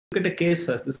at a case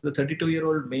first. This is a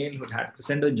 32-year-old male who had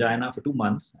crescendo angina for 2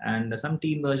 months and some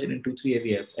teen version in 2-3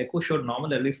 AVF. Echo showed normal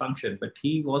LV function, but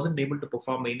he wasn't able to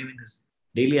perform any of his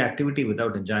daily activity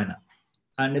without angina.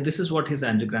 And this is what his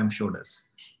angiogram showed us.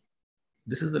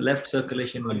 This is the left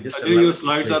circulation. Your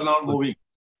slides are not moving.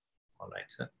 All right,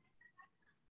 sir.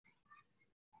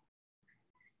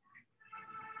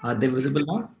 Are they visible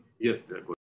now? Yes, they're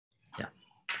good. Yeah.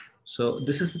 So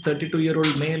this is the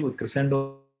 32-year-old male with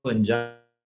crescendo angina,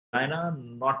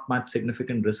 not much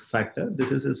significant risk factor.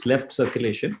 This is his left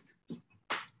circulation.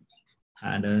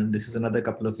 And this is another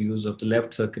couple of views of the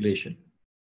left circulation.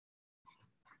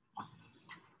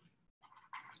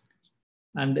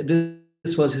 And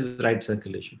this was his right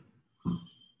circulation.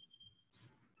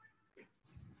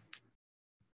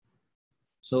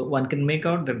 So one can make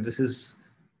out that this is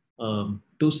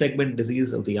two-segment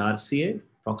disease of the RCA.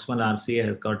 Proximal RCA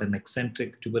has got an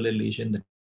eccentric tubular lesion that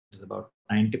is about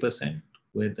 90%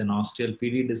 with an ostial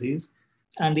PD disease.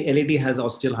 And the LAD has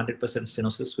ostial 100%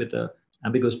 stenosis with an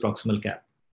ambiguous proximal cap.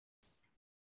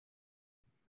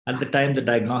 At the time the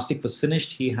diagnostic was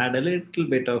finished, he had a little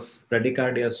bit of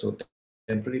bradycardia, so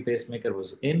temporary pacemaker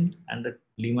was in and the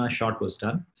Lima shot was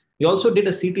done. We also did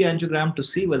a CT angiogram to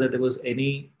see whether there was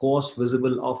any cause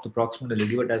visible of the proximal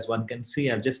LAD, but as one can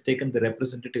see, I've just taken the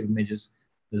representative images.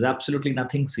 There's absolutely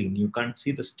nothing seen. You can't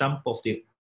see the stump of the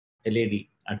LAD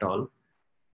at all,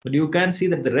 but you can see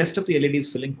that the rest of the LAD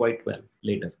is filling quite well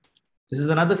later. This is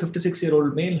another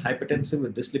 56-year-old male, hypertensive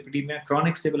with dyslipidemia,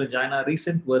 chronic stable angina,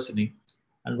 recent worsening,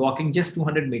 and walking just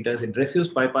 200 meters. It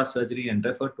refused bypass surgery and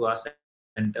referred to our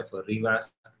center for revasc.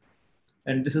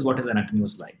 And this is what his anatomy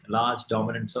was like. A large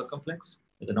dominant circumflex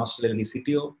with an ostial LAD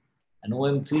CTO, an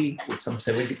OM3 with some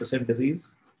 70%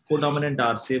 disease, codominant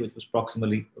RCA which was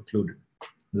proximally occluded.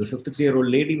 There's a 53-year-old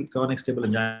lady with chronic stable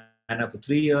angina for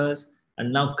 3 years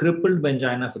and now crippled by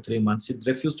angina for 3 months. She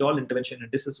refused all intervention,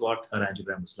 and this is what her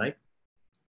angiogram was like.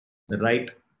 The right,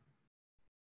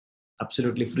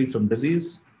 absolutely free from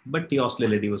disease, but the ostial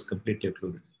LAD was completely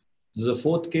occluded. This is a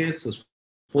fourth case, was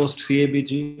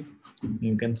post-CABG.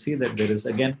 You can see that there is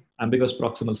again ambiguous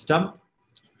proximal stump,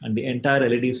 and the entire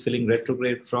LAD is filling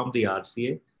retrograde from the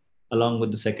RCA along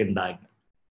with the second diagonal.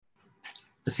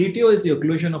 The CTO is the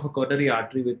occlusion of a coronary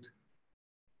artery with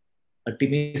a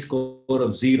TIMI score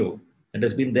of 0 that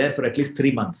has been there for at least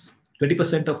 3 months.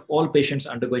 20% of all patients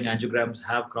undergoing angiograms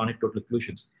have chronic total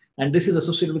occlusions, and this is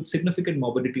associated with significant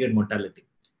morbidity and mortality.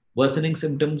 Worsening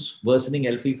symptoms, worsening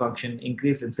LV function,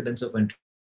 increased incidence of ventricular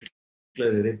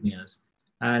arrhythmias.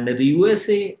 And the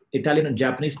USA, Italian, and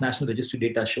Japanese national registry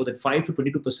data show that 5 to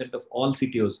 22% of all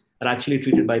CTOs are actually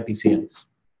treated by PCIs.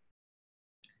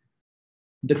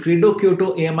 The Credo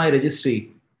Kyoto AMI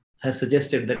registry has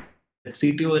suggested that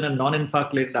CTO in a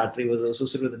non-infarct-related artery was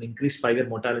associated with an increased 5-year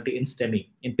mortality in STEMI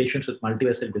in patients with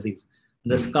multi-vessel disease.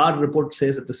 And the SCAR report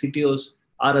says that the CTOs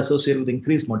are associated with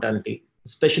increased mortality,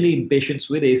 especially in patients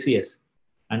with ACS,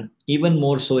 and even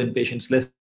more so in patients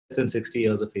less than 60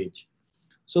 years of age.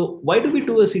 So why do we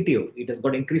do a CTO? It has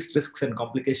got increased risks and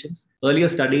complications. Earlier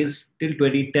studies till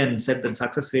 2010 said that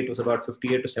success rate was about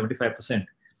 58 to 75%.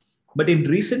 But in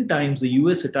recent times, the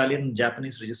US, Italian, and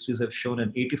Japanese registries have shown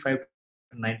an 85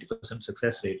 to 90%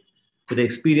 success rate with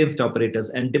experienced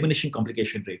operators and diminishing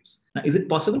complication rates. Now, is it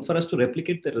possible for us to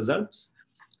replicate the results?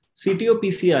 CTO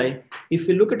PCI, if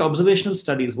we look at observational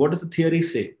studies, what does the theory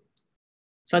say?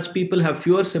 Such people have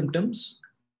fewer symptoms,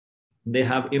 they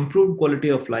have improved quality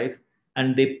of life,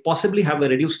 and they possibly have a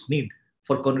reduced need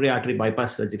for coronary artery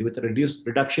bypass surgery with a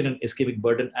reduction in ischemic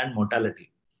burden and mortality.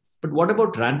 But what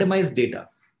about randomized data?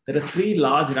 There are 3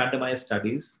 large randomized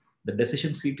studies, the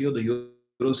Decision CTO, the Euro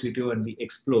CTO, and the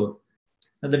Explore.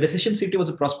 Now, the Decision CTO was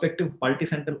a prospective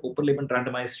multi-center open-label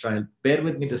randomized trial. Bear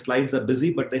with me, the slides are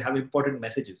busy, but they have important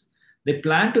messages. They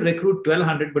planned to recruit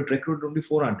 1,200, but recruited only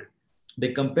 400.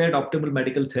 They compared optimal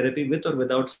medical therapy with or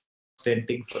without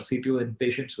stenting for CTO in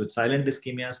patients with silent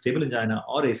ischemia, stable angina,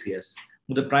 or ACS,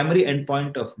 with the primary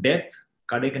endpoint of death,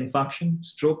 cardiac infarction,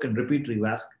 stroke, and repeat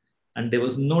revasc, and there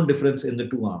was no difference in the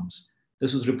 2 arms.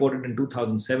 This was reported in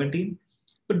 2017,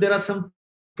 but there are some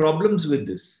problems with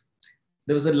this.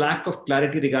 There was a lack of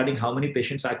clarity regarding how many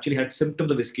patients actually had symptoms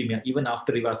of ischemia even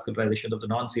after revascularization of the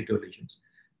non-CTO lesions.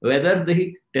 Whether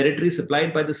the territory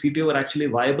supplied by the CTO were actually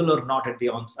viable or not at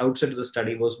the outset of the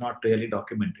study was not really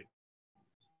documented.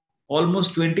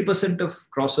 Almost 20% of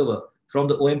crossover from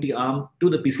the OMT arm to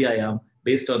the PCI arm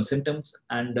based on symptoms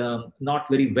and not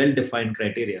very well-defined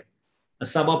criteria. A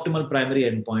suboptimal primary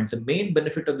endpoint. The main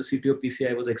benefit of the CTO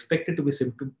PCI was expected to be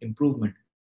symptom improvement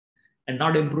and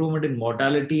not improvement in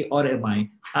mortality or MI,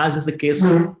 as is the case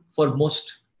for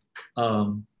most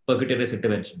percutaneous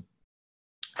intervention.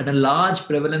 And a large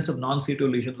prevalence of non-CTO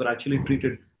lesions were actually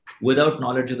treated without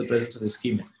knowledge of the presence of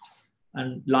ischemia.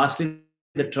 And lastly,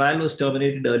 the trial was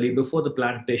terminated early before the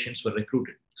planned patients were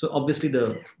recruited. So obviously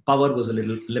the power was a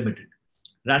little limited.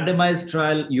 Randomized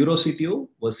trial EuroCTO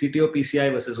was CTO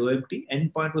PCI versus OMT.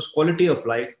 Endpoint was quality of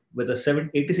life with a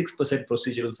 86%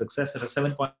 procedural success and a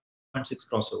 7.6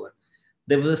 crossover.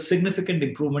 There was a significant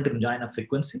improvement in angina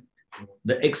frequency.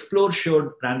 The Explore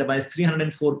showed randomized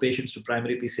 304 patients to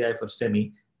primary PCI for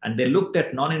STEMI, and they looked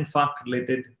at non-infarct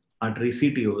related artery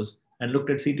CTOs and looked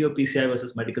at CTO PCI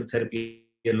versus medical therapy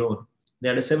alone. They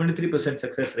had a 73%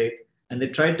 success rate, and they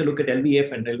tried to look at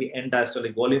LVF and LV end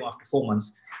diastolic volume after 4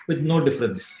 months with no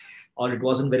difference, or it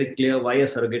wasn't very clear why a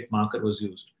surrogate marker was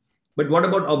used. But what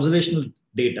about observational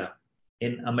data?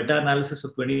 In a meta-analysis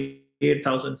of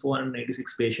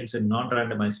 28,486 patients in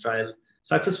non-randomized trials,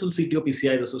 successful CTO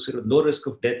PCI is associated with low risk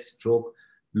of death, stroke,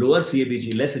 lower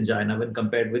CABG, less angina when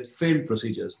compared with failed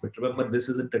procedures. But remember, this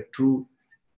isn't a true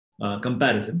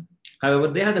comparison. However,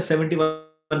 they had a 71%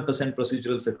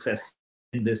 procedural success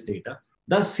in this data.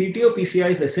 Thus, CTO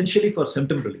PCI is essentially for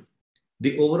symptom relief.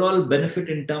 The overall benefit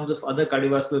in terms of other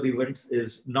cardiovascular events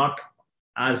is not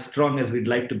as strong as we'd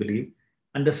like to believe.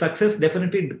 And the success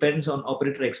definitely depends on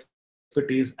operator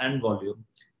expertise and volume.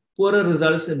 Poorer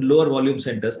results in lower volume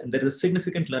centers, and there is a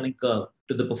significant learning curve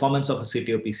to the performance of a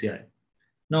CTO PCI.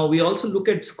 Now, we also look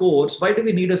at scores. Why do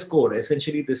we need a score?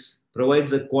 Essentially, this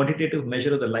provides a quantitative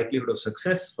measure of the likelihood of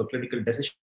success for clinical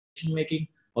decision-making,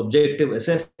 objective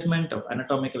assessment of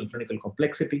anatomical and clinical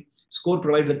complexity. Score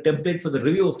provides a template for the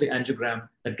review of the angiogram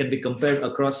that can be compared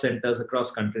across centers,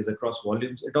 across countries, across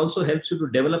volumes. It also helps you to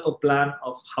develop a plan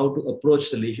of how to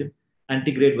approach the lesion,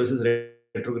 antegrade versus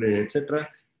retrograde, etc.,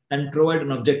 and provide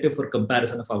an objective for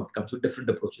comparison of outcomes with different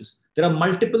approaches. There are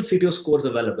multiple CTO scores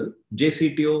available.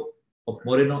 JCTO of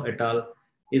Moreno et al.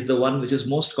 Is the one which is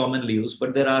most commonly used,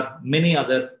 but there are many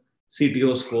other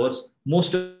CTO scores,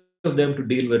 most of them to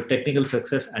deal with technical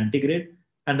success antegrade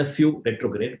and a few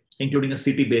retrograde, including a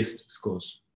CT-based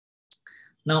scores.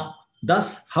 Now,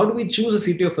 thus, how do we choose a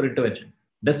CTO for intervention?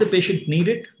 Does the patient need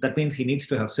it? That means he needs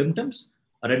to have symptoms,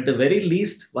 or at the very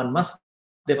least, one must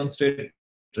demonstrate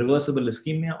reversible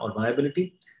ischemia or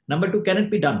viability. Number two, can it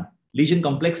be done? Lesion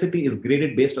complexity is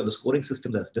graded based on the scoring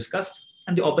systems as discussed,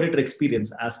 and the operator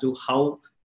experience as to how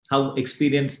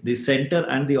experienced the center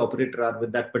and the operator are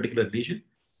with that particular lesion.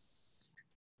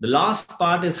 The last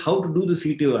part is how to do the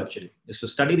CTO actually, is to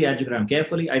study the angiogram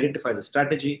carefully, identify the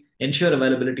strategy, ensure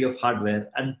availability of hardware,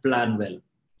 and plan well.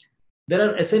 There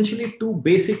are essentially two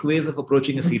basic ways of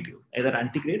approaching a CTO, either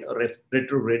antegrade or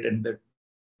retrograde. And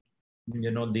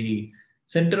the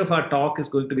center of our talk is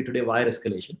going to be today wire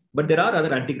escalation. But there are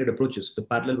other antegrade approaches, the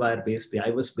parallel wire-based, the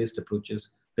IVUS-based approaches,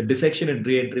 the dissection and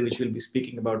re-entry, which we'll be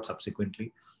speaking about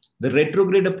subsequently. The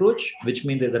retrograde approach, which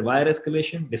means either wire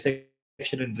escalation,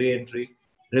 dissection and re-entry,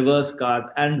 reverse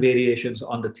cart, and variations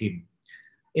on the theme.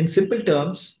 In simple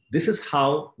terms, this is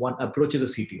how one approaches a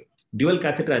CTO. Dual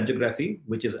catheter angiography,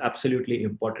 which is absolutely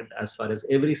important as far as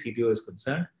every CTO is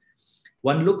concerned.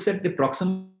 One looks at the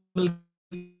proximal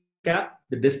cap,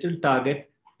 the distal target,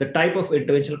 the type of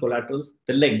interventional collaterals,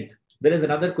 the length. There is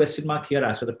another question mark here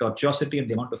as to the tortuosity and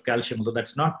the amount of calcium, although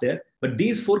that's not there. But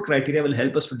these four criteria will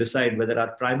help us to decide whether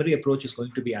our primary approach is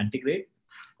going to be antegrade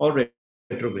or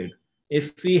retrograde.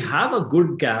 If we have a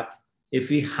good cap, if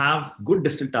we have good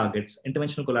distal targets,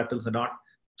 interventional collaterals are not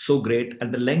so great,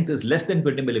 and the length is less than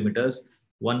 20 millimeters,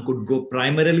 one could go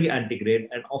primarily antegrade.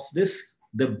 And of this,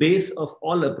 the base of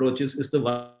all approaches is the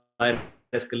wire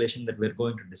escalation that we're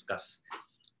going to discuss.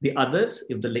 The others,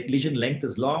 if the lesion length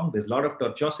is long, there's a lot of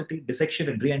tortuosity, dissection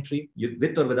and re-entry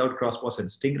with or without cross-pos and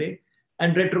stingray,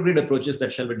 and retrograde approaches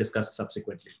that shall be discussed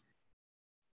subsequently.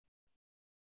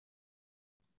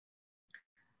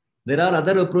 There are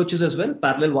other approaches as well,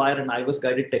 parallel wire and IVUS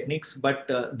guided techniques, but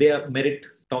they are merit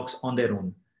talks on their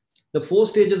own. The 4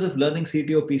 stages of learning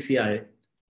CTO PCI,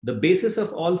 the basis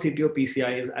of all CTO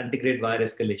PCI is antegrade wire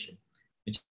escalation,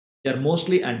 which are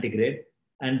mostly antegrade.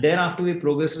 And thereafter, we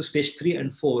progress to stage 3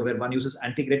 and 4, where one uses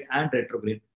antegrade and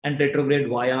retrograde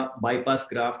via bypass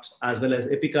grafts, as well as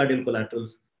epicardial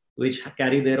collaterals, which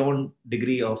carry their own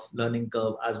degree of learning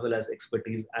curve, as well as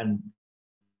expertise and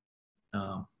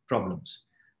problems.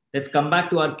 Let's come back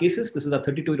to our cases. This is a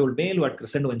 32-year-old male who had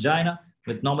crescendo angina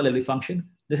with normal LV function.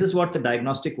 This is what the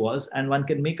diagnostic was, and one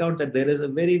can make out that there is a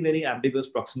very, very ambiguous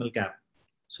proximal cap.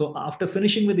 So after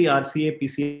finishing with the RCA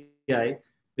PCI,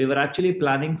 we were actually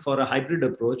planning for a hybrid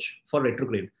approach for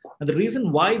retrograde. And the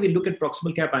reason why we look at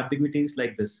proximal cap ambiguity is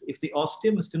like this. If the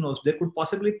ostium is stenosed, there could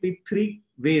possibly be 3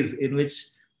 ways in which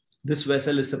this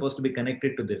vessel is supposed to be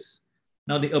connected to this.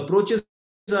 Now, the approaches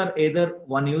are either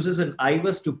one uses an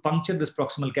IVUS to puncture this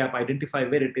proximal cap, identify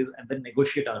where it is, and then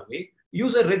negotiate our way.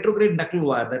 Use a retrograde knuckle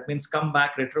wire. That means come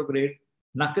back retrograde,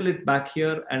 knuckle it back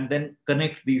here, and then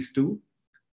connect these two.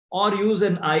 Or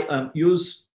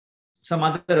use some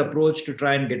other approach to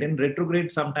try and get in.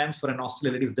 Retrograde sometimes for an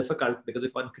osteal is difficult because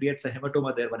if one creates a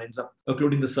hematoma there, one ends up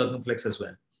occluding the circumflex as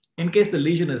well. In case the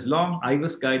lesion is long,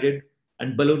 IVUS guided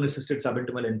and balloon assisted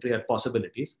subintimal entry are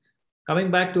possibilities.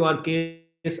 Coming back to our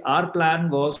case, our plan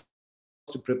was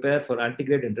to prepare for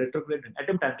antegrade and retrograde and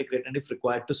attempt antegrade and if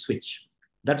required to switch.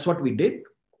 That's what we did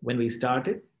when we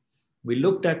started. We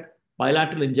looked at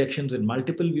bilateral injections in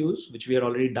multiple views, which we had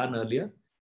already done earlier,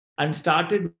 and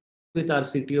started with our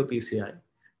CTO PCI.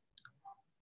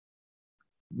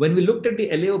 When we looked at the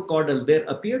LAO caudal, there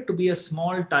appeared to be a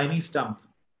small tiny stump,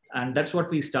 and that's what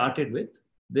we started with.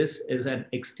 This is an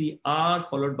XTR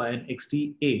followed by an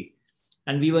XTA,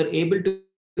 and we were able to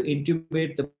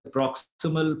intubate the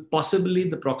proximal, possibly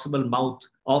the proximal mouth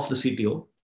of the CTO.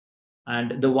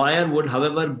 And the wire would,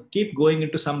 however, keep going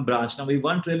into some branch. Now, we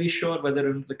weren't really sure whether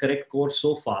it was the correct course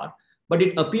so far, but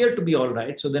it appeared to be all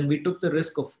right. So then we took the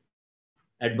risk of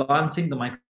advancing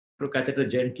the microcatheter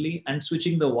gently and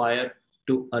switching the wire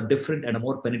to a different and a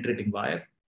more penetrating wire.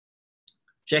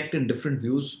 Checked in different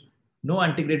views. No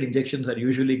antegrade injections are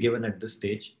usually given at this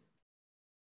stage.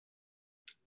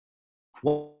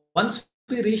 Once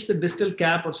we reached the distal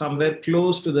cap or somewhere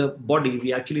close to the body,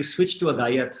 we actually switched to a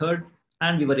Gaia third,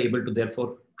 and we were able to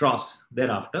therefore cross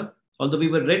thereafter. Although we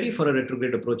were ready for a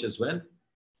retrograde approach as well.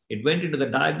 It went into the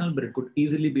diagonal, but it could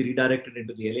easily be redirected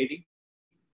into the LAD.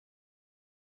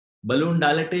 Balloon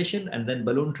dilatation and then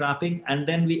balloon trapping, and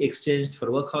then we exchanged for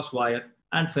workhorse wire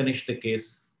and finished the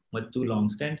case with 2 long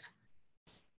stents.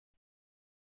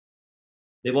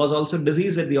 There was also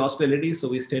disease at the osteal LAD, so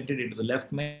we stented into the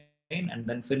left main and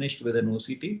then finished with an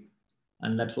OCT.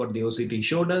 And that's what the OCT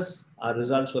showed us. Our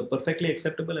results were perfectly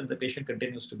acceptable, and the patient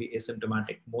continues to be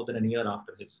asymptomatic more than a year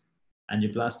after his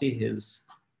angioplasty. His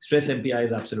stress MPI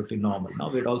is absolutely normal. Now,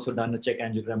 we had also done a check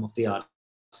angiogram of the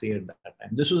RC at that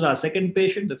time. This was our second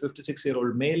patient, the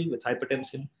 56-year-old male with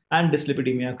hypertension and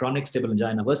dyslipidemia, chronic stable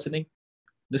angina worsening.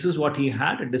 This is what he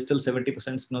had, a distal 70%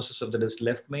 stenosis of the distal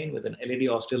left main with an LAD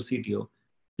osteal CTO.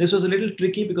 This was a little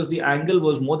tricky because the angle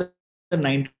was more than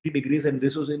 90 degrees, and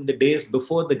this was in the days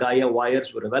before the Gaia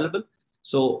wires were available.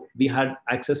 So we had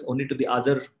access only to the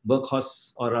other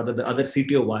workhorse, or rather the other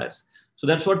CTO wires. So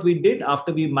that's what we did.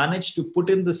 After we managed to put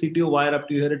in the CTO wire up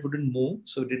to here, it wouldn't move.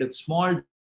 So we did a small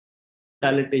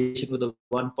dilatation with a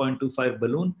 1.25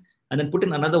 balloon and then put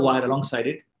in another wire alongside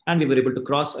it. And we were able to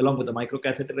cross along with the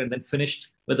microcatheter and then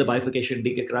finished with the bifurcation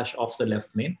decay crash off the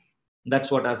left main. That's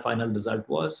what our final result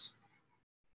was.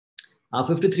 Our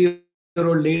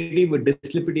 53-year-old lady with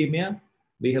dyslipidemia,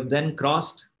 we have then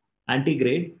crossed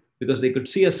antegrade because they could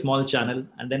see a small channel,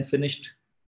 and then finished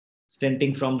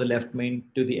stenting from the left main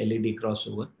to the LAD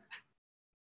crossover.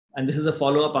 And this is a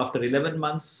follow-up after 11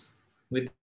 months with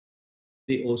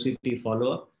the OCT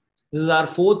follow-up. This is our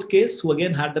fourth case who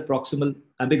again had the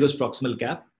ambiguous proximal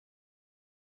cap.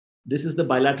 This is the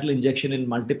bilateral injection in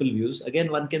multiple views.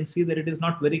 Again, one can see that it is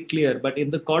not very clear, but in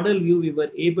the caudal view, we were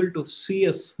able to see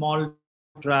a small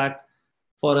track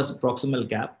for a proximal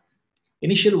cap.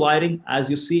 Initial wiring,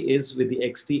 as you see, is with the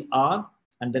XTR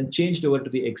and then changed over to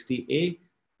the XTA.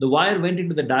 The wire went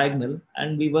into the diagonal,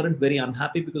 and we weren't very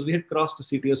unhappy because we had crossed the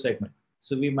CTO segment.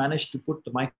 So we managed to put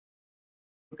the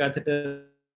microcatheter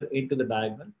into the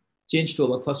diagonal, changed to a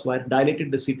workhorse wire,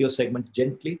 dilated the CTO segment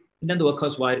gently, and then the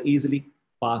workhorse wire easily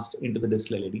passed into the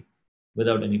distal LAD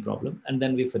without any problem. And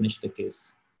then we finished the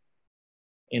case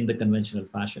in the conventional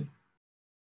fashion.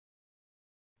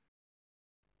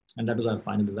 And that was our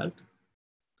final result.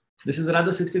 This is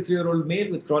another 63-year-old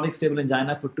male with chronic stable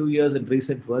angina for 2 years and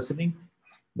recent worsening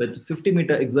with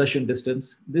 50-meter exertion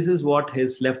distance. This is what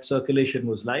his left circulation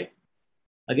was like.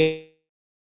 Again,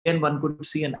 one could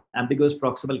see an ambiguous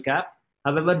proximal cap.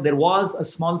 However, there was a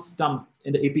small stump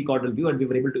in the AP caudal view, and we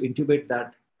were able to intubate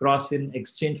that, cross in,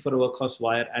 exchange for a workhorse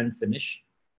wire, and finish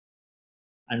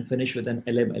with an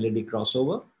LM LAD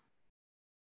crossover.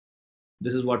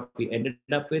 This is what we ended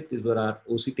up with. These were our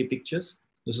OCT pictures.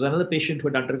 This was another patient who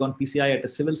had undergone PCI at a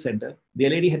civil center. The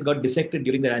LAD had got dissected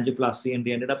during their angioplasty, and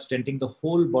they ended up stenting the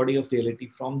whole body of the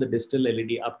LAD from the distal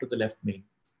LAD up to the left main.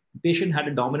 The patient had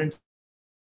a dominant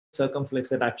circumflex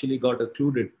that actually got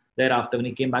occluded thereafter when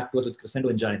he came back to us with crescendo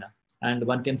angina. And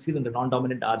one can see that the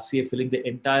non-dominant RCA filling the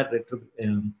entire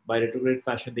by retrograde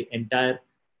fashion, the entire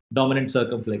dominant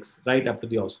circumflex right up to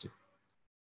the ostium.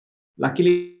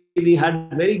 Luckily, we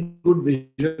had very good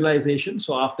visualization.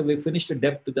 So after we finished the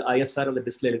depth to the ISR of the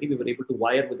distal LAD, we were able to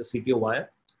wire with the CTO wire.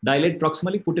 dilate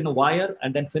proximally, put in a wire,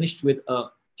 and then finished with a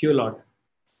QLOT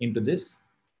into this.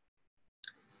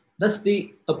 Thus,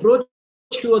 the approach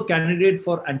to a candidate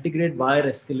for antegrade wire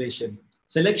escalation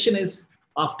selection is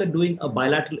after doing a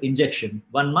bilateral injection,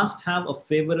 one must have a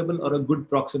favorable or a good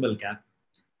proximal cap,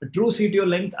 a true CTO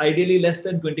length, ideally less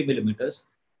than 20 millimeters,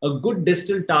 a good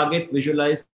distal target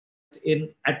visualized in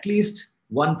at least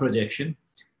one projection,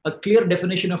 a clear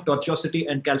definition of tortuosity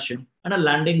and calcium, and a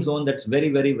landing zone that's very,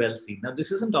 very well seen. Now,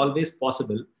 this isn't always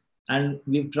possible, and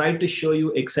we've tried to show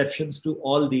you exceptions to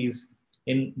all these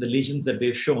in the lesions that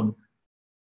we've shown.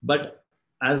 But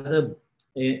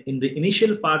in the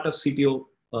initial part of CTO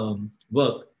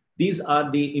work, these are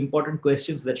the important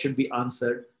questions that should be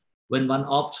answered when one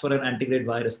opts for an antegrade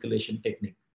wire escalation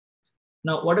technique.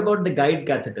 Now, what about the guide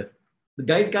catheter? The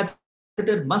guide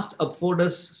catheter must afford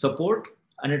us support,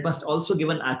 and it must also give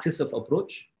an axis of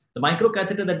approach. The micro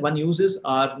catheter that one uses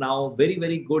are now very,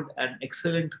 very good and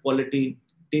excellent quality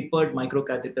tapered micro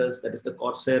catheters. That is the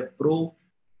Corsair Pro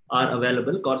are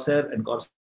available. Corsair and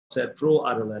Corsair Pro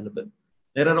are available.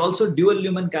 There are also dual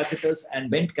lumen catheters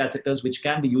and bent catheters which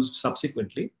can be used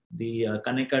subsequently. The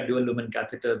Kaneka dual lumen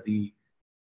catheter, the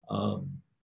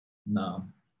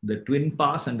Twin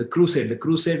Pass, and the Crusade. The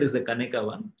Crusade is the Kaneka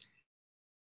one.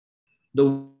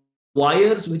 The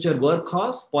wires which are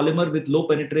workhorse, polymer with low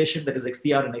penetration, that is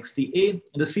XTR and XTA, and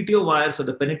the CTO wires or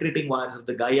the penetrating wires of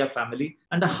the Gaia family,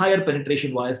 and the higher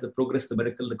penetration wires, the Progress, the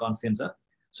Miracle, the Confianza.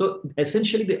 So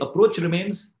essentially the approach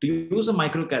remains to use a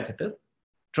microcatheter,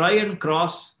 try and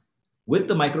cross with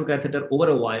the microcatheter over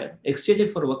a wire, exchange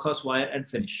it for a workhorse wire, and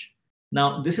finish.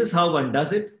 Now, this is how one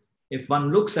does it. If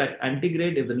one looks at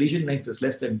antegrade, if the lesion length is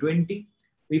less than 20,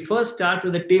 we first start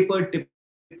with a tapered tip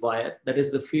wire, that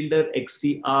is the Fielder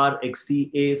XTR,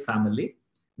 XTA family.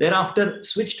 Thereafter,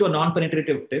 switch to a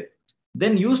non-penetrative tip.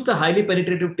 Then use the highly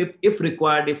penetrative tip if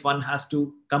required, if one has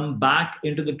to come back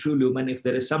into the true lumen, if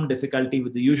there is some difficulty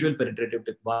with the usual penetrative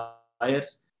tip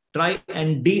wires. Try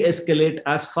and de-escalate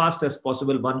as fast as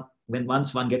possible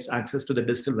once one gets access to the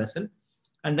distal vessel,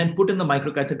 and then put in the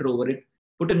microcatheter over it,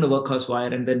 put in the workhorse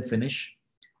wire, and then finish.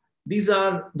 These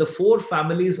are the 4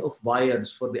 families of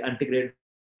wires for the antegrade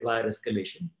wire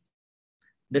escalation.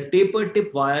 The tapered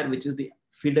tip wire, which is the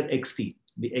Fielder XT,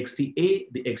 the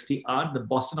XTA, the XTR, the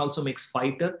Boston also makes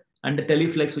Fighter, and the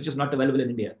Teleflex, which is not available in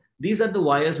India. These are the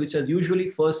wires which are usually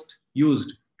first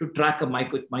used to track a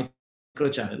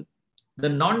microchannel. The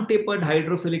non-tapered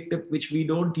hydrophilic tip, which we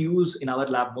don't use in our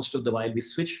lab most of the while, we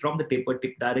switch from the tapered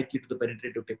tip directly to the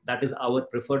penetrative tip. That is our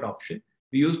preferred option.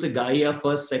 We use the Gaia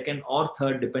first, second, or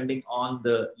third, depending on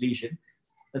the lesion.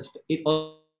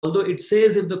 Although it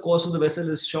says if the course of the vessel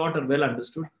is short or well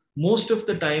understood, most of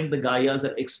the time the Gaias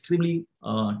are extremely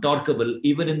torqueable,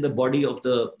 even in the body of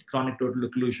the chronic total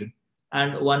occlusion.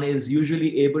 And one is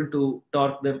usually able to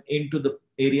torque them into the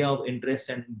area of interest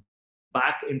and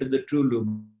back into the true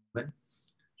lumen,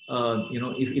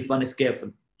 if one is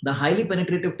careful. The highly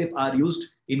penetrative tip are used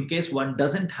in case one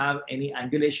doesn't have any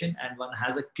angulation and one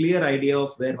has a clear idea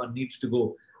of where one needs to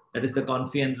go. That is the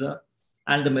Confianza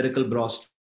and the Miracle Bros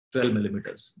 12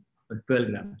 millimeters, 12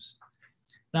 grams.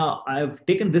 Now, I've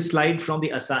taken this slide from the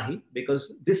Asahi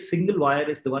because this single wire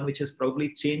is the one which has probably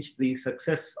changed the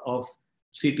success of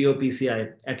CTO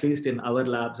PCI, at least in our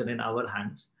labs and in our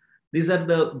hands. These are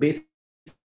the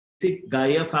basic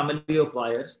Gaia family of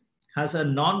wires, has a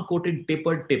non-coated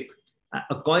tapered tip,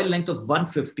 a coil length of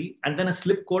 150, and then a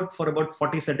slip coat for about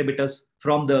 40 centimeters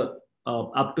from the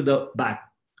up to the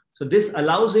back. So this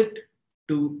allows it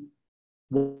to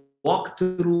walk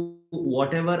through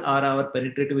whatever are our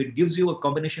penetrative. It gives you a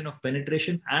combination of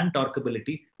penetration and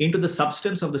torqueability into the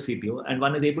substance of the CTO, and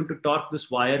one is able to torque this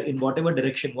wire in whatever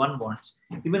direction one wants,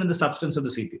 even in the substance of the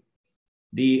CTO.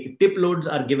 The tip loads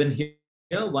are given here,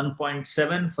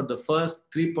 1.7 for the first,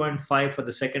 3.5 for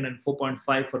the second, and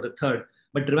 4.5 for the third.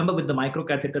 But remember, with the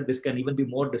microcatheter, this can even be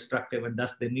more destructive, and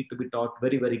thus they need to be torqued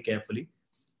very, very carefully.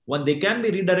 When they can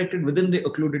be redirected within the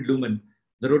occluded lumen,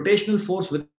 the rotational force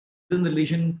within the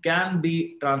lesion can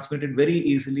be transmitted very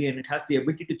easily, and it has the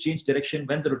ability to change direction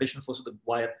when the rotational force of the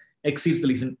wire exceeds the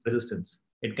lesion resistance.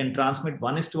 It can transmit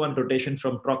 1:1 rotation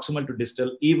from proximal to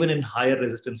distal, even in higher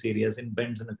resistance areas in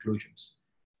bends and occlusions.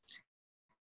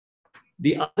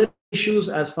 The other issues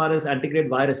as far as antegrade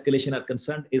wire escalation are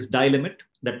concerned is dye limit.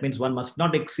 That means one must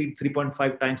not exceed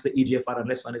 3.5 times the EGFR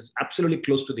unless one is absolutely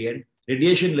close to the end.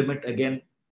 Radiation limit, again,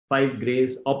 5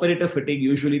 grays. Operator fatigue,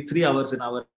 usually 3 hours in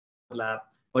our lab,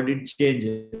 but it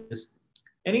changes.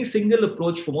 Any single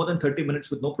approach for more than 30 minutes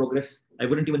with no progress, I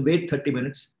wouldn't even wait 30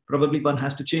 minutes. Probably one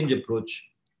has to change approach,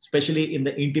 especially in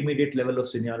the intermediate level of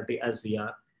seniority as we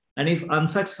are. And if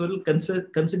unsuccessful,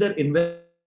 consider investing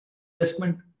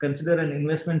consider an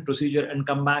investment procedure and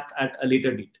come back at a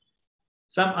later date.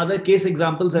 Some other case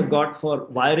examples I've got for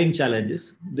wiring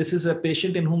challenges. This is a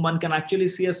patient in whom one can actually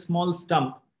see a small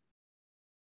stump,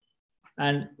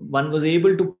 and one was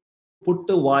able to put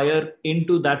the wire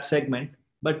into that segment,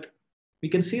 but we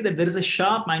can see that there is a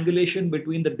sharp angulation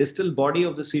between the distal body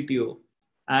of the CTO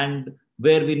and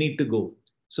where we need to go.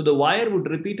 So the wire would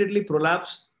repeatedly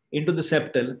prolapse into the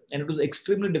septal, and it was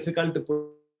extremely difficult to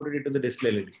put it into the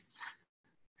distal LED,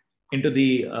 into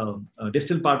the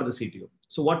distal part of the CTO.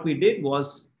 So what we did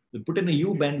was we put in a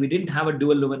U bend. We didn't have a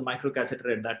dual lumen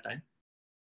microcatheter at that time.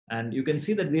 And you can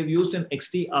see that we have used an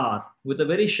XTR with a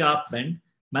very sharp bend,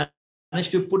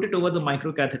 managed to put it over the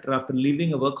microcatheter after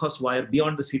leaving a workhorse wire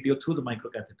beyond the CTO through the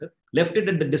microcatheter, left it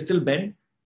at the distal bend,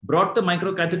 brought the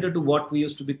microcatheter to what we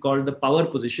used to be called the power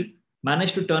position,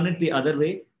 managed to turn it the other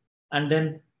way, and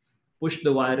then pushed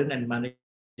the wire in and managed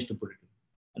to put it in.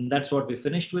 And that's what we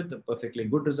finished with, a perfectly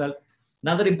good result.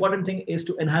 Another important thing is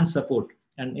to enhance support,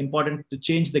 and important to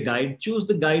change the guide, choose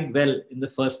the guide well in the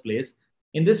first place.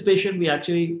 In this patient, we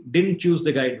actually didn't choose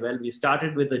the guide well. We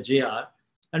started with a JR,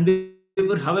 and we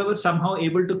were, however, somehow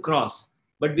able to cross,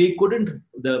 but we couldn't,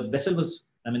 the vessel was,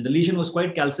 the lesion was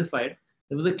quite calcified.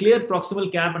 There was a clear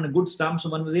proximal cap and a good stump, so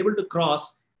one was able to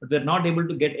cross, but we're not able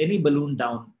to get any balloon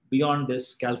down beyond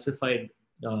this calcified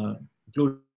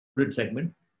occluded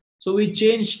segment. So we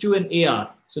changed to an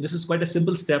AR. So this is quite a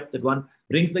simple step that one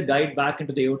brings the guide back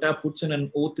into the aorta, puts in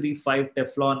an 035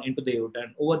 Teflon into the aorta,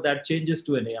 and over that changes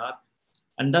to an AR.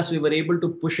 And thus we were able to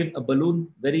push in a balloon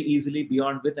very easily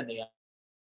beyond with an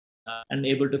AR, and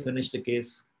able to finish the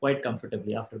case quite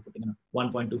comfortably after putting in a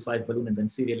 1.25 balloon and then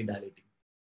serially dilating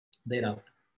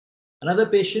thereafter. Another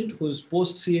patient who's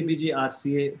post CABG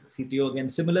RCA CTO, again,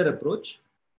 similar approach,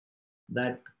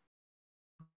 that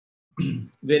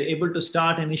we're able to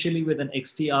start initially with an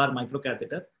XTR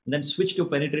microcatheter and then switch to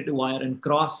penetrative wire and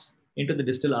cross into the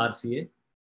distal RCA.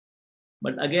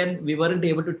 But again, we weren't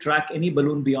able to track any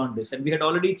balloon beyond this. And we had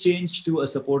already changed to a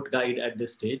support guide at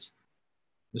this stage.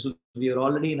 So we were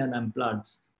already in an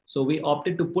implants. So we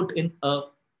opted to put in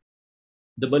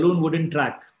the balloon wouldn't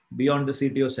track beyond the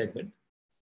CTO segment.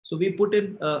 So we put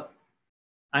in a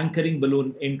anchoring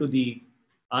balloon into the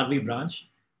RV branch.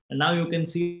 And now you can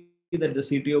see that the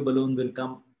CTO balloon will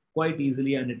come quite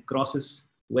easily, and it crosses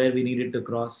where we need it to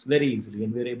cross very easily,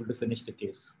 and we're able to finish the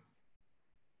case.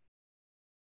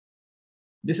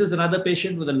 This is another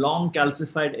patient with a long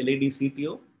calcified LAD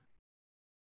CTO.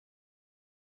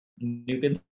 You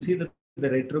can see that the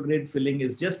retrograde filling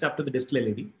is just up to the distal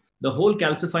LAD. The whole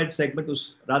calcified segment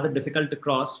was rather difficult to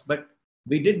cross, but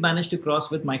we did manage to cross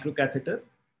with microcatheter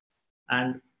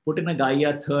and put in a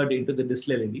Gaia third into the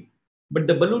distal LAD. But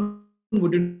the balloon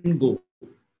wouldn't go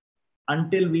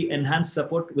until we enhanced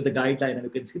support with the guideline. And you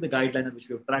can see the guideline which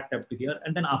we have tracked up to here.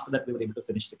 And then after that, we were able to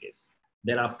finish the case.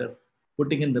 Thereafter,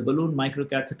 putting in the balloon,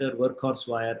 microcatheter, workhorse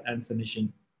wire, and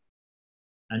finishing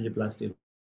angioplasty of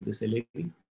this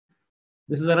LAD.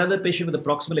 This is another patient with a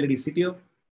proximal LAD CTO.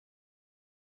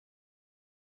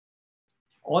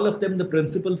 All of them, the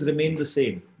principles remain the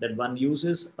same, that one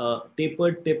uses a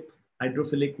tapered tip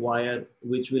hydrophilic wire,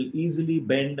 which will easily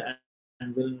bend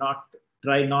and will not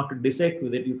try not to dissect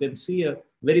with it. You can see a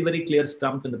very, very clear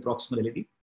stump in the proximal LAD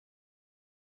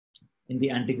in the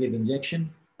antegrade injection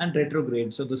and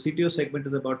retrograde. So the CTO segment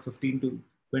is about 15 to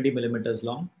 20 millimeters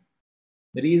long.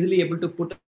 They're easily able to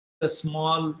put a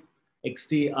small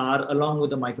XTR along with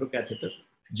the microcatheter,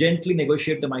 gently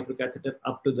negotiate the microcatheter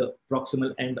up to the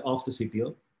proximal end of the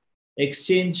CTO,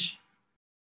 exchange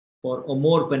for a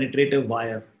more penetrative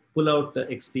wire, pull out the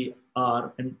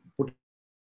XTR and put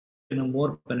in a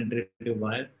more penetrative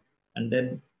wire, and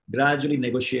then gradually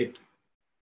negotiate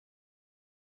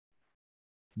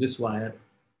this wire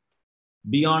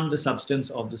beyond the substance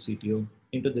of the CTO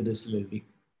into the distal LAD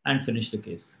and finish the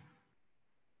case.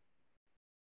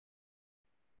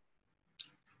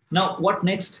 Now, what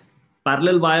next?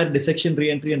 Parallel wire dissection,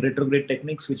 re-entry, and retrograde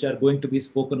techniques, which are going to be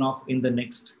spoken of in the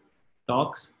next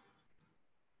talks.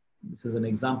 This is an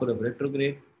example of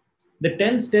retrograde. The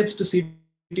 10 steps to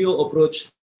CTO approach,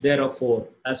 there are 4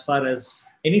 as far as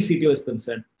any CTO is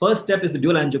concerned. First step is the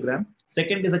dual angiogram.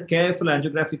 Second is a careful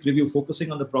angiographic review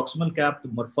focusing on the proximal cap, the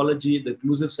morphology, the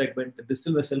occlusive segment, the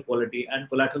distal vessel quality, and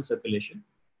collateral circulation.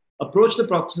 Approach the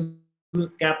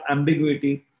proximal cap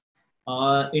ambiguity.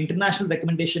 International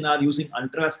recommendation are using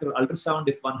intravascular ultrasound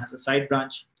if one has a side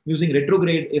branch, using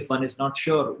retrograde if one is not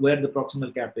sure where the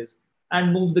proximal cap is,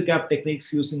 and move the cap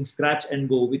techniques using scratch and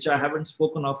go, which I haven't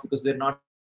spoken of because they're not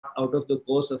out of the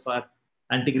course of our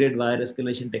antegrade wire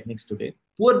escalation techniques today.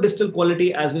 Poor distal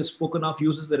quality, as we've spoken of,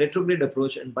 uses the retrograde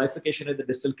approach and bifurcation of the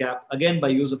distal cap, again by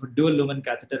use of a dual lumen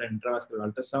catheter and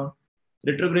intravascular ultrasound.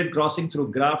 Retrograde crossing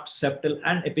through graft, septal,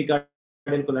 and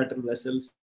epicardial collateral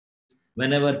vessels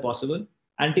whenever possible.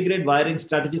 Antegrade wiring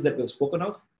strategies that we've spoken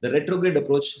of. The retrograde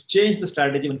approach, change the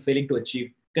strategy when failing to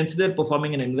achieve. Consider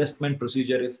performing an investment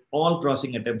procedure if all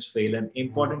crossing attempts fail, and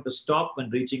important to stop when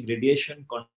reaching radiation,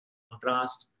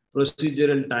 contrast,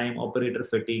 procedural time, operator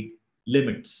fatigue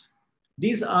limits.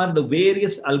 These are the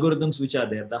various algorithms which are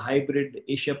there: the hybrid,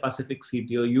 Asia Pacific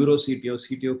CTO, Euro CTO,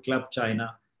 CTO Club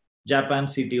China, Japan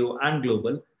CTO, and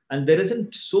global. And there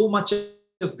isn't so much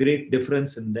of great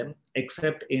difference in them,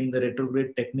 except in the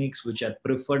retrograde techniques which are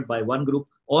preferred by one group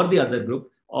or the other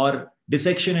group, or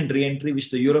dissection and re-entry,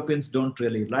 which the Europeans don't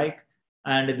really like,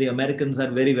 and the Americans are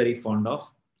very, very fond of.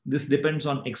 This depends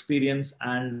on experience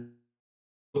and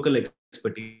local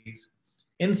expertise.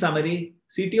 In summary,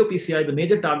 CTO PCI, the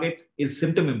major target is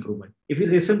symptom improvement. If he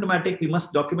is asymptomatic, we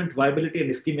must document viability and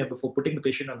ischemia before putting the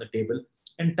patient on the table,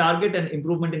 and target an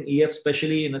improvement in EF,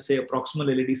 especially in a proximal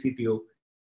LED CTO,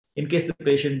 in case the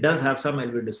patient does have some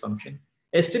LV dysfunction.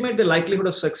 Estimate the likelihood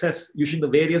of success using the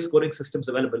various scoring systems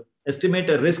available. Estimate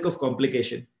a risk of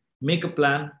complication. Make a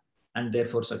plan and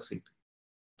therefore succeed.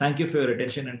 Thank you for your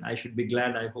attention, and I should be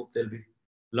glad. I hope there'll be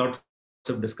lots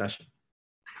of discussion.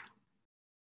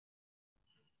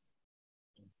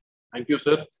 Thank you,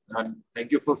 sir. And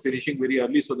thank you for finishing very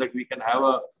early so that we can have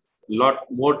a lot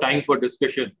more time for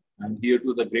discussion and hear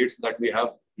to the grades that we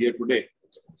have here today.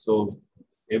 So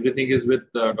everything is with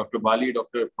Dr. Bali,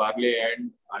 Dr. Parle,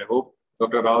 and I hope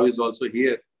Dr. Rao is also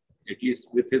here, at least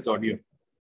with his audio.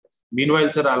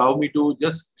 Meanwhile, sir, allow me to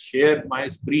just share my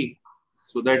screen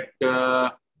so that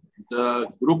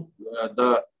the group,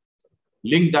 the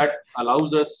link that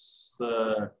allows us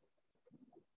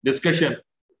discussion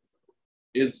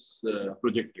is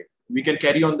projected. We can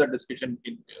carry on the discussion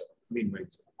in meanwhile,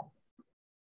 sir.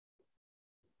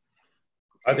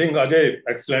 I think, Ajay,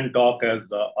 excellent talk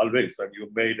as always, and you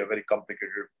made a very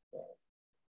complicated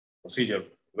procedure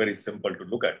very simple to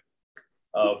look at.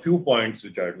 A few points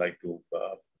which I'd like to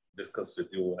discuss with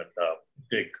you and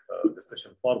take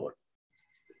discussion forward.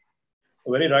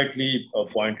 Very rightly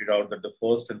pointed out that the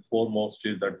first and foremost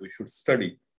is that we should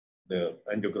study the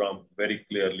angiogram very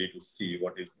clearly to see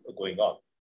what is going on.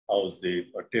 How's the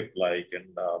tip like, and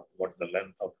what's the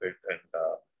length of it, and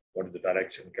what is the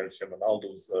direction, calcium, and all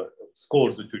those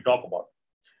scores which we talk about.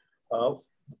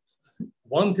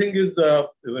 One thing is,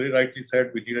 very rightly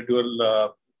said, we need a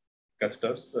dual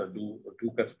catheters, do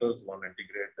two catheters, one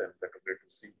antegrade and retrograde to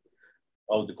see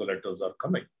how the collaterals are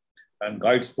coming. And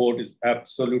guide sport is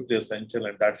absolutely essential,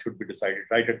 and that should be decided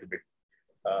right at the beginning.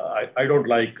 I don't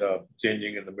like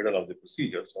changing in the middle of the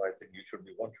procedure, so I think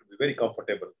one should be very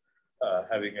comfortable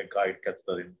having a guide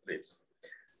catheter in place.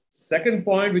 Second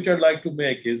point which I'd like to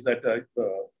make is that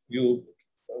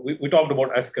we talked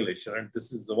about escalation, and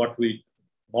this is what we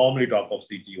normally talk of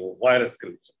CTO, wire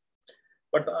escalation.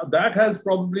 But that has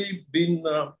probably been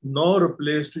now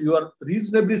replaced. You are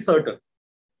reasonably certain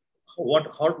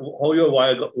how your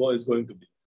wire is going to be.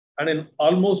 And in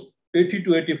almost 80 to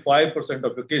 85%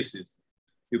 of your cases,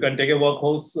 you can take a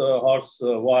workhorse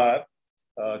wire,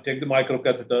 take the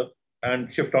microcatheter, and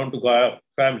shift on to Gaia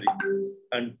family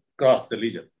and cross the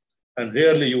lesion. And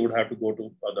rarely you would have to go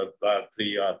to other Gaia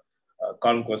 3 or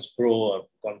Conquest Pro or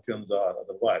Confianza or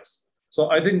other wires. So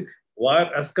I think wire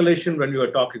escalation, when you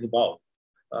are talking about,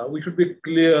 we should be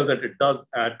clear that it does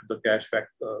add to the cash factor,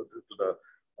 to the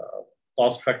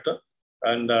cost factor.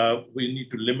 And we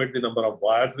need to limit the number of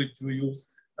wires which we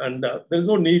use. And there's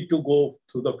no need to go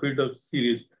through the fielder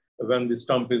series when the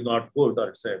stump is not good, or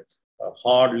it's a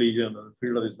hard lesion and the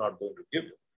fielder is not going to give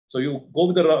you. So you go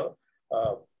with the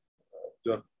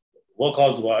your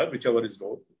workhorse wire, whichever is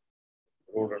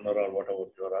Roadrunner or whatever,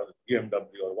 your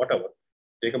BMW or whatever.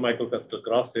 Take a microcatheter,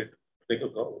 cross it, take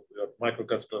your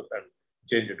microcatheter and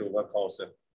change it to workhorse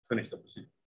and finish the procedure.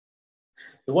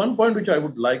 The one point which I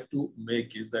would like to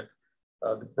make is that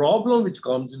the problem which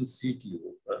comes in CTO,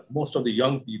 most of the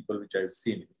young people which I've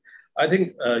seen is, I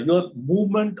think your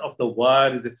movement of the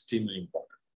wire is extremely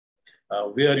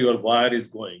important, where your wire is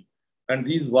going. And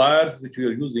these wires which we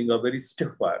are using are very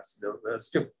stiff wires, they're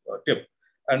stiff tip.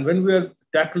 And when we are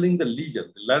tackling the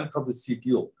lesion, the length of the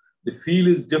CTO, the feel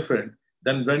is different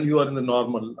than when you are in the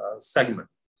normal segment.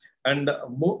 And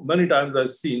many times I've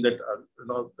seen that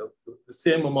the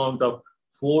same amount of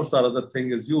force or other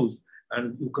thing is used,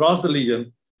 and you cross the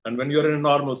lesion, and when you're in a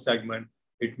normal segment,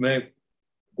 it may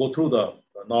go through the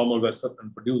normal vessel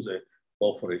and produce a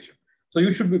perforation. So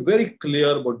you should be very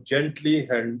clear about gently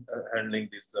handling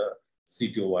this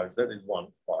CTO wires. That is one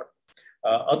part.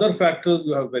 Other factors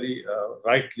you have very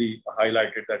rightly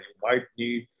highlighted, that you might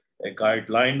need a guide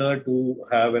liner to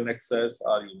have an access,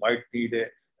 or you might need a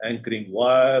anchoring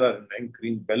wire or an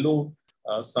anchoring balloon.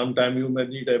 Sometime you may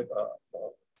need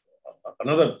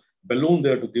another balloon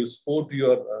there to give support to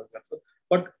your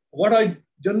but what I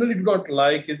generally do not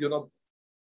like is,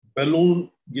 balloon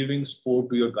giving support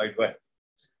to your guide wire.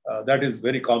 That is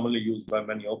very commonly used by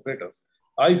many operators.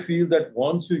 I feel that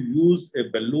once you use a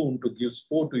balloon to give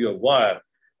support to your wire,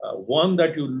 one,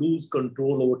 that you lose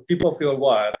control over tip of your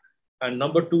wire, and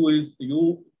number two is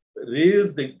you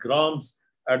raise the grams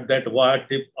at that wire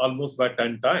tip almost by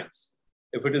 10 times.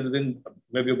 If it is within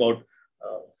maybe about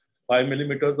 5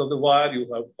 millimeters of the wire,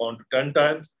 you have gone to 10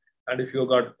 times. And if you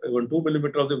got even 2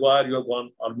 millimeters of the wire, you have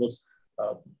gone almost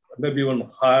maybe even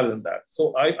higher than that.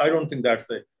 So I don't think that's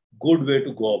a good way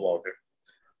to go about it.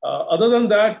 Other than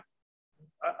that,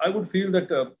 I would feel that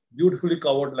a beautifully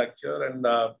covered lecture, and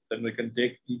then we can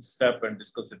take each step and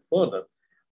discuss it further.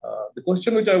 The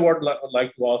question which I would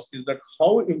like to ask is that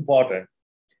how important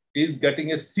is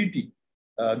getting a CT?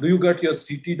 Do you get your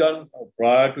CT done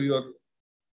prior to your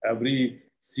every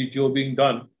CTO being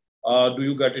done? Do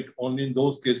you get it only in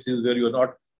those cases where you're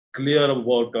not clear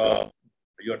about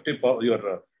your tip of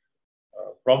your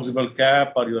proximal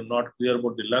cap, or you're not clear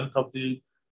about the length of the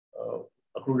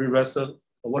occluded vessel?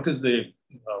 What is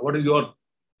your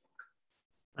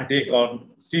take on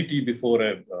CT before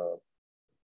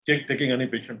taking any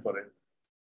patient for a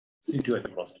CTO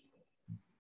diagnostic?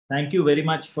 Thank you very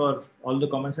much for all the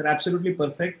comments. Are absolutely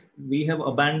perfect. We have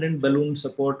abandoned balloon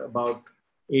support about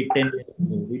 8-10 years ago.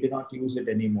 We do not use it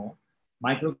anymore.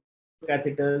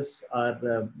 Microcatheters are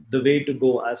the way to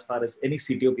go as far as any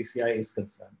CTO PCI is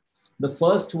concerned. The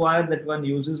first wire that one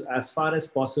uses as far as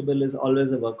possible is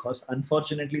always a workhorse.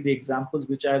 Unfortunately, the examples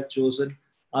which I have chosen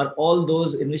are all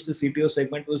those in which the CTO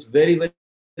segment was very, very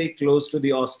close to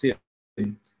the ostium.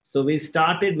 So we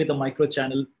started with a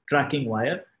microchannel tracking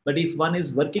wire. But if one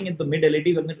is working in the mid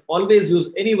LED, one will always use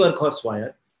any workhorse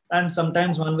wire. And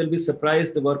sometimes one will be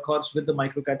surprised the workhorse with the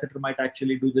microcatheter might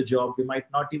actually do the job. We might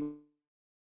not even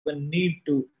need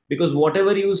to, because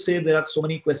whatever you say, there are so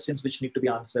many questions which need to be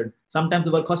answered. Sometimes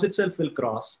the workhorse itself will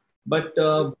cross. But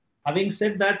having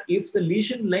said that, if the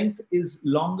lesion length is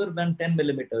longer than 10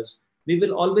 millimeters, we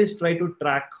will always try to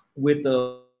track with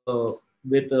a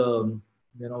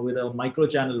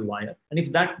microchannel wire. And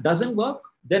if that doesn't work,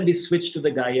 then we switch to the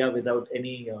Gaia without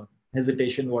any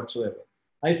hesitation whatsoever.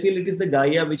 I feel it is the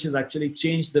Gaia which has actually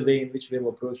changed the way in which we have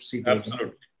approached CTOs.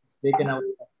 Absolutely. Taken our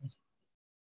access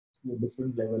to a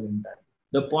different level in time.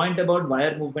 The point about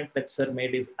wire movement that sir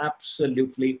made is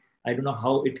absolutely, I don't know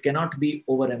how it cannot be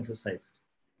overemphasized.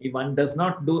 If one does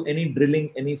not do any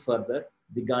drilling any further,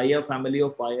 the Gaia family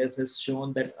of wires has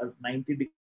shown that a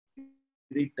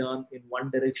 90-degree turn in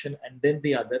one direction and then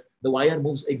the other, the wire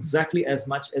moves exactly as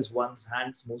much as one's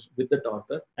hands moves with the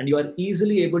torquer, and you are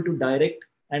easily able to direct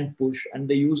and push, and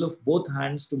the use of both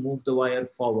hands to move the wire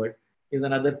forward is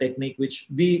another technique which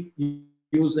we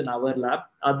use in our lab.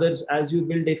 Others, as you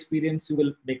build experience, you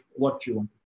will make what you want.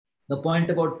 The point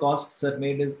about cost sir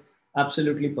made is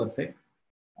absolutely perfect.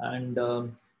 And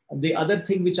the other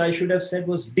thing which I should have said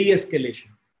was de-escalation.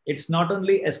 It's not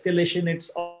only escalation, it's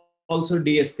also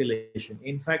de-escalation.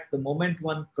 In fact, the moment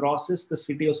one crosses the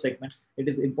CTO segment, it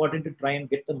is important to try and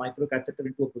get the microcatheter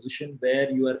into a position where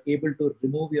you are able to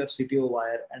remove your CTO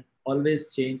wire and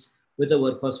always change with a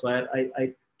workhorse wire.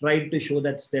 I tried to show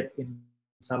that step in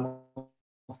some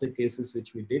of the cases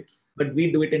which we did, but we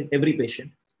do it in every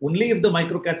patient. Only if the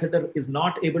microcatheter is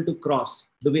not able to cross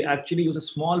do we actually use a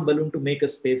small balloon to make a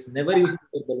space, never use a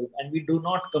balloon. And we do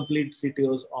not complete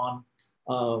CTOs on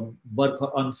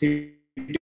CTO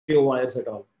wires at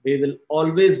all. They will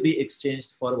always be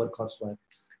exchanged for workhorse wire.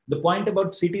 The point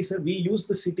about CT, sir, we use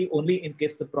the CT only in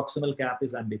case the proximal cap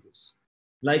is ambiguous.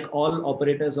 Like all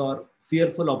operators or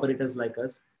fearful operators like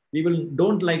us, we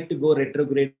don't like to go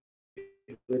retrograde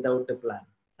without a plan.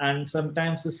 And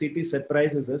sometimes the CT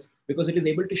surprises us because it is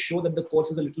able to show that the course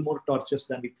is a little more tortuous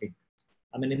than we think.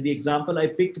 I mean, in the example, I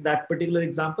picked that particular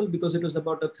example because it was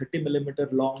about a 30 millimeter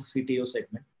long CTO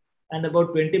segment, and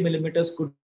about 20 millimeters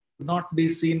could not be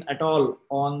seen at all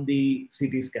on the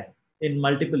CT scan in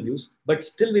multiple views, but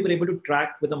still we were able to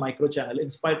track with a microchannel in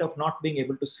spite of not being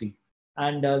able to see.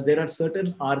 And there are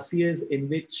certain RCAs in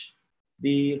which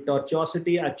the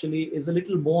tortuosity actually is a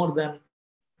little more than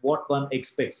what one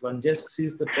expects. One just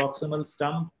sees the proximal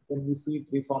stump, then we see it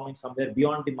reforming somewhere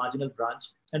beyond the marginal branch,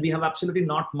 and we have absolutely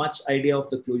not much idea of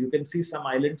the clue. You can see some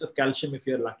islands of calcium if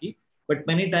you're lucky, but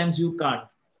many times you can't.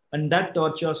 And that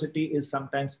tortuosity is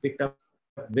sometimes picked up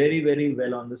very, very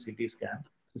well on the CT scan.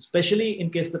 especially in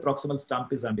case the proximal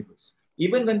stump is ambiguous.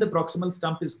 Even when the proximal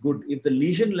stump is good, if the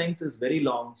lesion length is very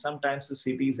long, sometimes the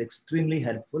CT is extremely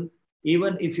helpful.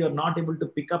 Even if you're not able to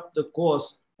pick up the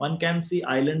cause, one can see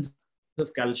islands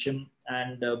of calcium,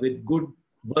 and with good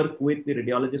work with the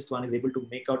radiologist, one is able to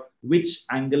make out which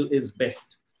angle is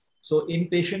best. So in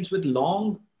patients with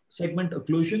long segment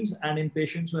occlusions and in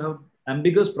patients who have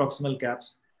ambiguous proximal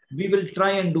caps, we will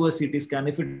try and do a CT scan.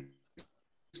 If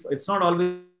it's not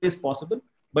always possible,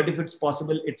 but if it's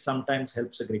possible, it sometimes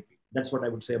helps a great deal. That's what I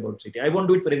would say about CT. I won't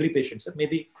do it for every patient, sir.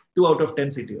 Maybe 2 out of 10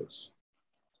 CTOs.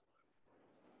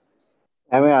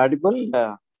 Am I audible,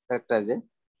 Dr. Ajay?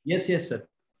 Yes, sir.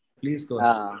 Please go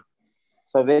ahead.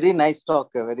 So very nice talk,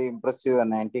 very impressive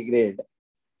and anti-grade.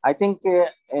 I think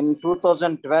in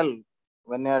 2012,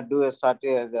 when I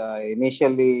started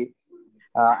initially,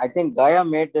 I think Gaia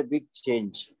made a big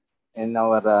change in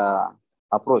our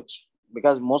approach,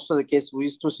 because most of the case we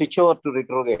used to switch over to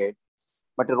retrograde,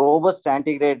 but a robust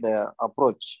anti-grade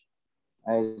approach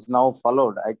is now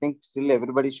followed. I think still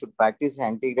everybody should practice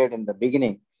anti-grade in the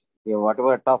beginning,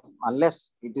 whatever tough,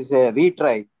 unless it is a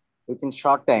retry within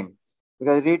short time.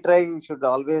 Because retry, you should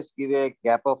always give a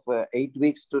gap of 8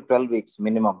 weeks to 12 weeks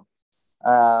minimum.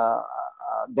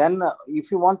 Then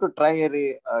if you want to try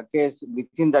a case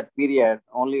within that period,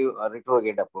 only a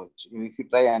retrograde approach. If you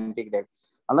try anti-grade.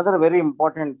 Another very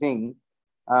important thing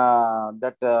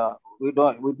that we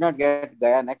did not get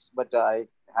Gaia next, but I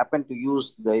happen to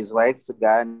use these whites,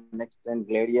 Gaia next and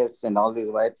Gladius and all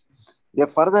these whites. They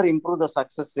further improve the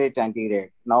success rate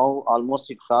anti-grade. Now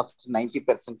almost it costs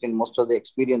 90% in most of the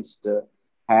experienced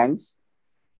hands.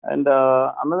 And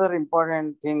another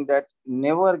important thing that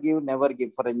never give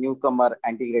for a newcomer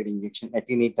anti-grade injection at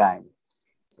any time.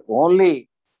 Only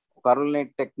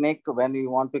coronary technique when you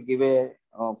want to give a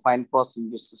fine process,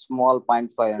 just a small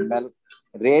 0.5 ml.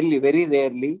 Rarely, very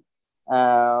rarely.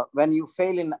 When you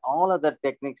fail in all other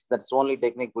techniques, that's the only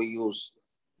technique we use.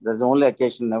 That's the only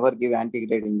occasion, never give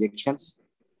anti-grade injections.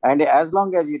 And as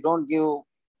long as you don't give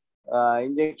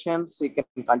injections, you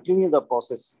can continue the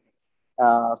process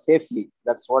safely.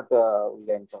 That's what we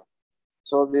learned.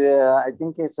 So I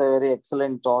think it's a very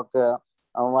excellent talk.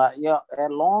 Yeah, a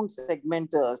long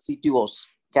segment CTOs,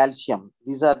 calcium.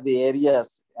 These are the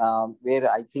areas where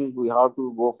I think we have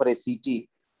to go for a CT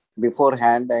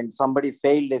beforehand. And somebody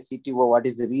failed a CTO, what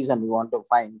is the reason we want to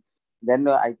find? Then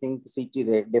I think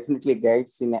CT definitely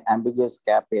guides in ambiguous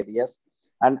cap areas.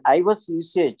 And IVUS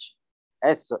usage,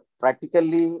 as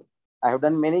practically, I have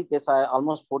done many cases,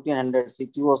 almost 1400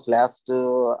 CTOs last,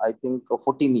 I think,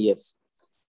 14 years.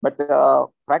 But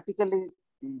practically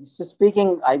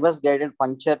speaking, IVUS guided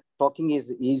puncture, talking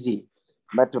is easy.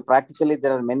 But practically,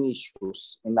 there are many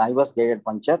issues in the IVUS guided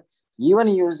puncture. Even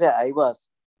you use a IVUS,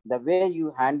 the way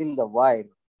you handle the wire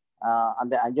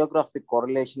and the angiographic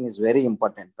correlation is very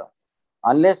important.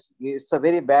 Unless it's a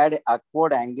very bad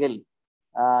awkward angle,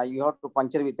 you have to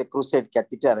puncture with a crusade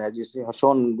catheter, as you see, have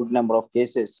shown good number of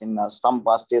cases in stump,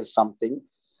 posterior stump thing.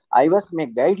 IVUS may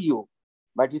guide you,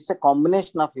 but it's a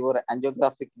combination of your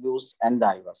angiographic views and the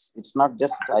IVUS. It's not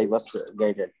just IVUS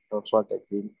guided. That's what I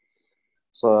feel.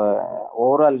 So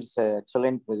overall, it's an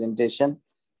excellent presentation.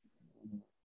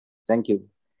 Thank you.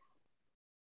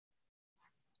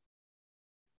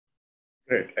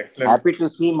 Great, excellent. Happy to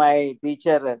see my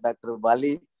teacher, Dr.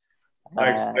 Bali.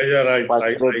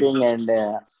 Participating, and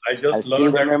I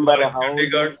still remember how he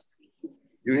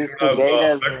used to guide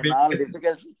us in all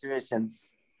difficult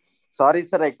situations. Sorry,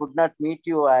 sir, I could not meet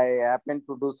you. I happened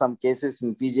to do some cases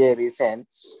in PGI recent,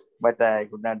 but I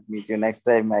could not meet you. Next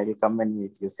time I will come and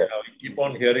meet you, sir. Yeah, we keep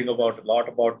on hearing a lot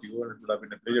about you, and it would have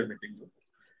been a pleasure meeting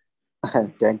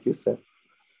you. Thank you, sir.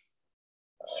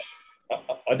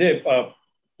 Ajay,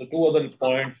 the two other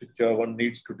points which one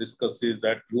needs to discuss is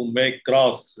that you may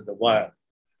cross the wire.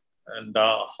 And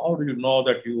how do you know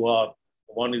that you are,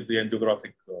 one is the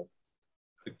angiographic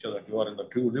picture that you are in the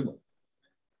true river.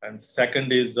 And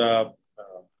second is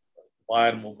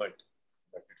wire movement,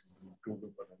 that it is true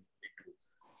river, and you need to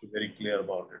be very clear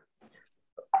about it.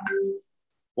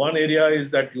 One area is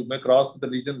that you may cross with the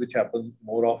lesion, which happens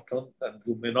more often, and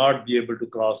you may not be able to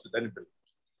cross with any balloon.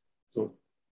 So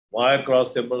wire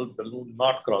crossable, balloon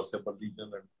not crossable lesion,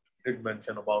 and did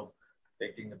mention about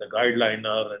taking the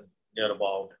guideliner and near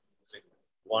about using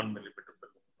 1 millimeter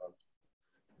balloon,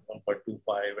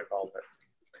 1.25 and all that.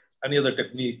 Any other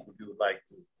technique would you like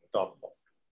to talk about?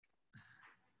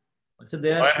 So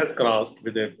there, wire has crossed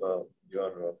with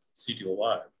your CTO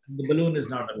wire. The balloon is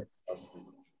not crossed.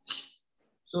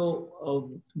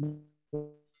 So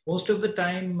most of the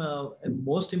time,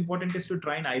 most important is to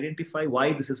try and identify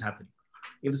why this is happening.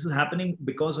 If this is happening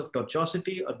because of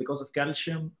tortuosity or because of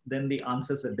calcium, then the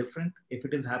answers are different. If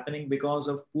it is happening because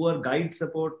of poor guide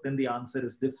support, then the answer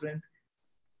is different.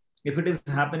 If it is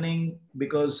happening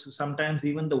because sometimes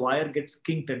even the wire gets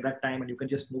kinked at that time and you can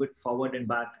just move it forward and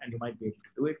back and you might be able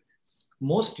to do it.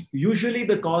 Most usually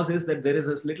the cause is that there is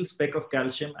this little speck of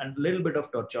calcium and a little bit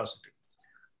of tortuosity.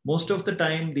 Most of the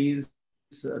time,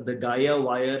 the Gaia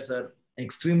wires are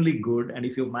extremely good, and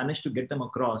if you manage to get them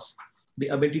across, the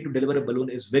ability to deliver a balloon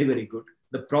is very, very good.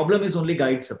 The problem is only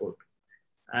guide support.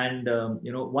 And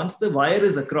once the wire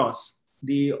is across,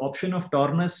 the option of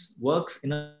tornus works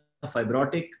in a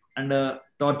fibrotic and a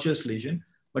tortuous lesion,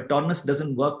 but tornus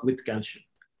doesn't work with calcium.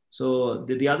 So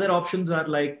the other options are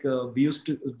like we used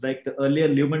to, like the earlier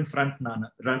lumen front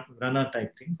runner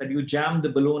type things, that you jam the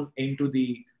balloon into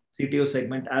the CTO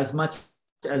segment as much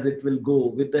as it will go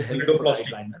with the help of a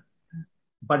guideliner.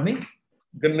 Pardon me?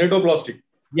 Granuloplasty.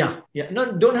 Yeah.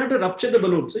 No, don't have to rupture the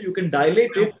balloon. So you can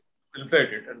dilate it.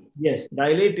 Inflate it. Yes,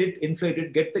 dilate it, inflate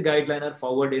it, get the guideliner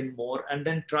forward in more, and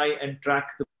then try and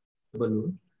track the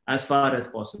balloon as far as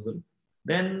possible.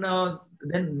 Then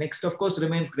next, of course,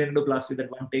 remains granuloplasty,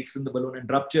 that one takes in the balloon and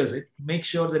ruptures it. Make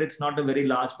sure that it's not a very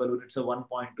large balloon. It's a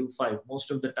 1.25. Most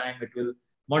of the time, it will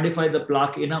modify the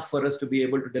plaque enough for us to be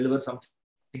able to deliver something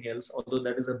else, although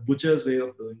that is a butcher's way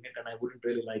of doing it, and I wouldn't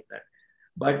really like that.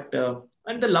 But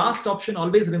and the last option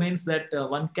always remains that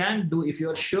one can do, if you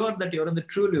are sure that you're in the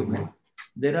true lumen.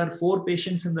 There are 4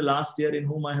 patients in the last year in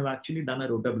whom I have actually done a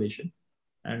rotablation,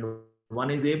 and one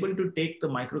is able to take the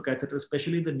microcatheter,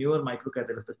 especially the newer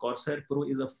microcatheters. The Corsair Pro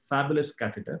is a fabulous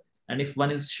catheter, and if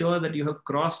one is sure that you have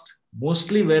crossed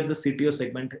mostly where the CTO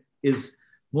segment is,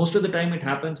 most of the time it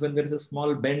happens when there is a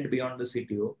small bend beyond the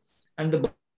CTO, and the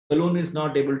balloon is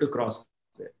not able to cross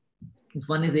there. If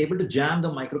one is able to jam the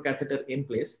microcatheter in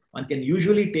place, one can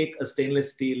usually take a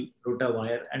stainless steel rota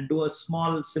wire and do a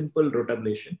small, simple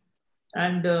rotablation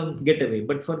and get away.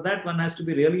 But for that, one has to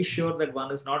be really sure that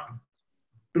one is not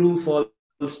true,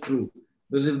 false, true.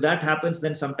 Because if that happens,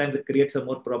 then sometimes it creates a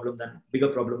bigger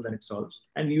problem than it solves.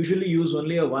 And usually use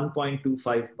only a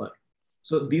 1.25 per.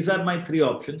 So these are my 3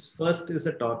 options. First is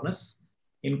a tornus,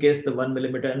 in case the 1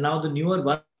 millimeter. And now the newer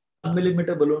 1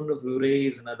 millimeter balloon of Luray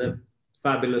is another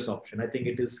fabulous option. I think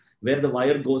it is where the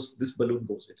wire goes, this balloon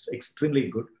goes. It's extremely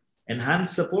good.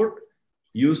 Enhanced support,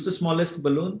 use the smallest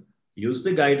balloon, use the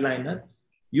guideliner,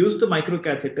 use the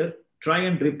microcatheter, try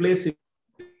and replace it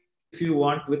if you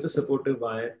want with a supportive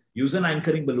wire, use an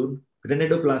anchoring balloon,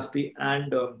 granuloplasty.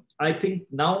 And I think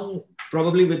now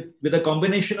probably with a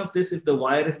combination of this, if the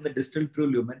wire is in the distal true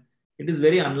lumen, it is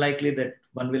very unlikely that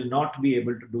one will not be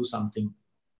able to do something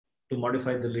to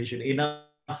modify the lesion enough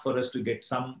for us to get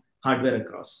some hardware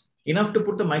across. Enough to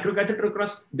put the microcatheter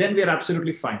across, then we are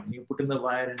absolutely fine. You put in the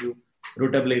wire and you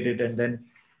rotablate it and then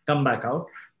come back out.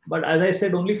 But as I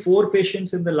said, only 4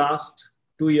 patients in the last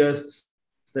 2 years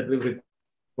that we've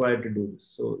required to do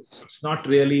this. So it's not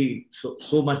really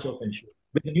so much of an issue.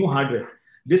 With the new hardware,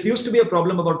 this used to be a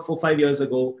problem about 4-5 years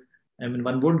ago. I mean,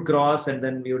 one would cross and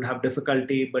then you would have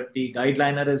difficulty, but the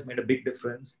guideliner has made a big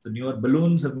difference. The newer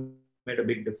balloons have made a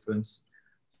big difference.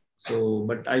 So,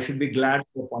 but I should be glad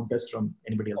for pointers from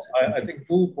anybody else. I think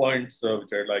 2 points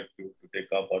which I'd like to take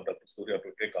up, or Dr. Surya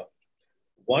to take up.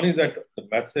 One is that the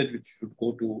message which should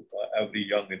go to every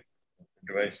young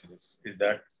interventionist is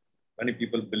that many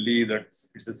people believe that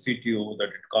it's a CTO, that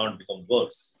it can't become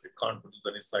worse. It can't produce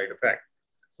any side effect.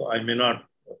 So I may not,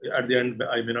 at the end,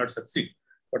 I may not succeed.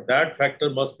 But that factor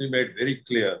must be made very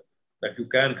clear, that you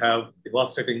can have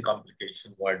devastating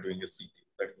complication while doing a CTO.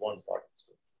 That's one part.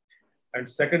 And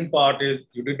second part is,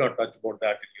 you did not touch about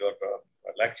that in your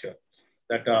lecture,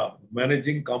 that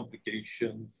managing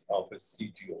complications of a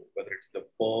CTO, whether it's a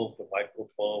PERF, a micro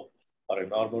PERF, or a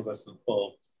normal vessel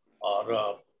PERF,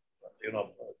 or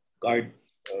guide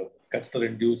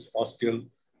catheter-induced osteal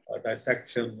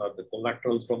dissection, or the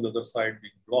collaterals from the other side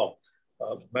being blocked.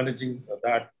 Managing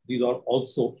that, these are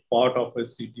also part of a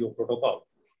CTO protocol,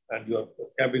 and your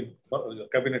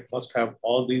cabinet must have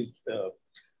all these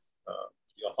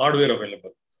your hardware available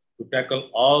to tackle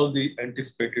all the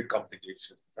anticipated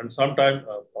complications. And sometimes,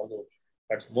 although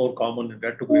that's more common in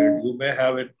retrograde, you may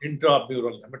have an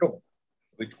intramural hematoma,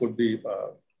 which could be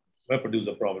may produce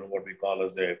a problem, what we call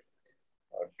as a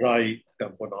dry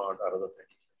tamponade or other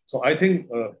thing. So I think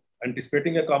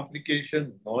anticipating a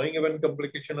complication, knowing when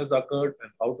complication has occurred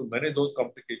and how to manage those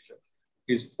complications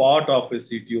is part of a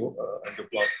CTO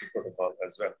angioplasty protocol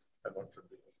as well. And what should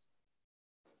be.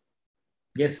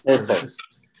 Yes, sir.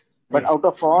 But out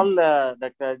of all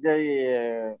Dr.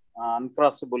 Ajay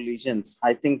uncrossable lesions,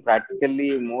 I think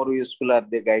practically more useful are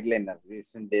the guideliner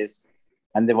recent days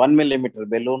and the 1 millimeter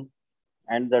balloon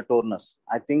and the tonus.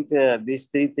 I think these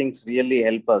three things really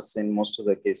help us in most of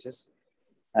the cases.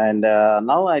 And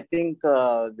now I think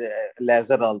the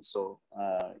laser also,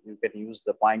 you can use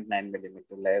the 0.9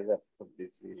 millimeter laser for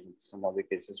this in some of the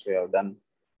cases we have done,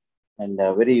 and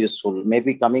very useful.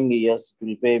 Maybe coming years it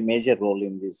will play a major role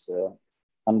in these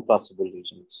unpassable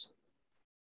lesions.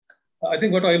 I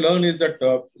think what I learned is that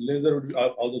laser,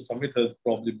 although Samit has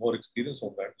probably more experience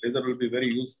on that, laser will be very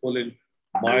useful in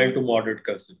mild to moderate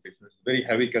calcification. It's very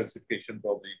heavy calcification,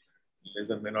 probably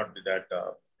laser may not be that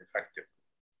effective.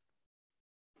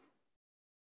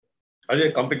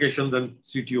 Ajay, complications and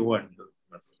CTO and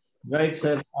right,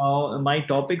 sir. My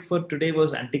topic for today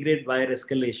was antigrade wire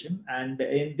escalation, and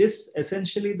in this,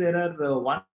 essentially, there are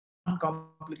one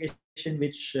complication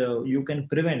which you can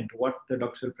prevent. What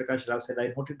Dr. Prakash Rao said,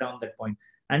 I noted down that point.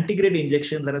 Antigrade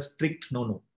injections are a strict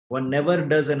no-no. One never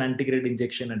does an antigrade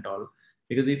injection at all,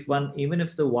 because if one, even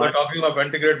if the wire, we're talking of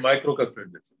antigrade microcatheter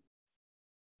injection.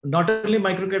 Not only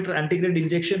microcatheter, antigrade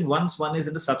injection, once one is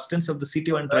in the substance of the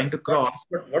CTO and trying to cross.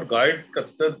 What guide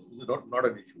catheter is not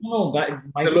an issue. No,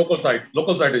 the local site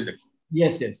injection.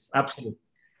 Yes, absolutely.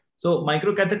 So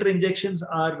microcatheter injections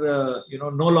are,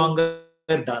 no longer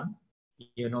done,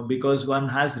 because one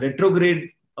has retrograde,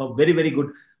 very, very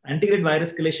good. Antigrade wire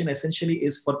escalation essentially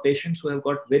is for patients who have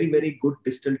got very, very good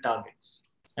distal targets.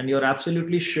 And you're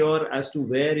absolutely sure as to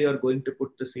where you're going to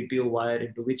put the CTO wire,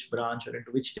 into which branch or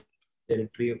into which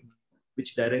territory,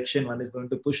 which direction one is going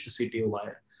to push the CTO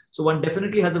wire. So one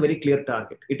definitely has a very clear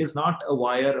target. It is not a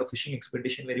wire, a fishing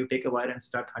expedition where you take a wire and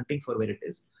start hunting for where it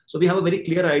is. So we have a very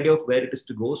clear idea of where it is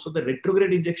to go. So the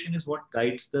retrograde injection is what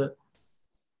guides the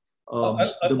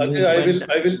movement. I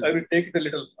will take it a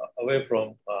little away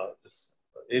from this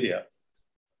area.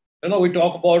 We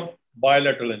talk about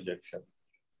bilateral injection.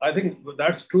 I think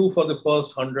that's true for the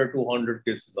first 100 to 100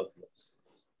 cases of yours.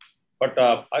 But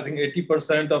I think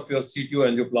 80% of your CTO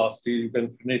angioplasty, you can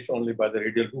finish only by the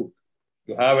radial route.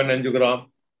 You have an angiogram,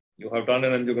 you have done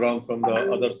an angiogram from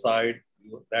the other side,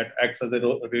 that acts as a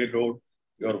railroad.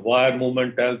 Your wire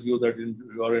movement tells you that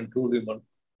you are in true lumen.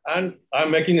 And I'm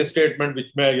making a statement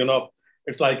which may,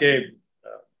 it's like a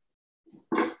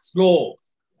slow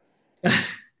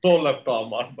left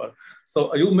arm. But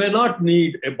so you may not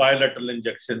need a bilateral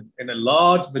injection in a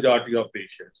large majority of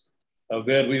patients,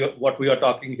 where what we are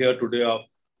talking here today of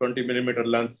 20 millimeter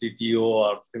length CTO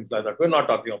or things like that. We're not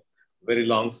talking of very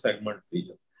long segment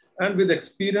region. And with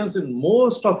experience in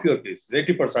most of your cases,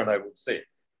 80% I would say,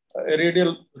 a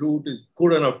radial route is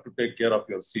good enough to take care of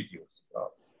your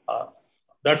CTOs.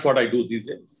 That's what I do these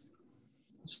days.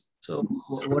 So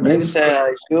what means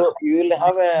you will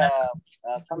have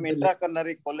some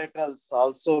intracoronary collaterals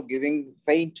also giving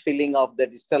faint filling of the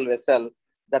distal vessel.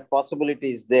 That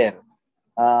possibility is there.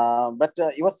 But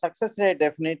your success rate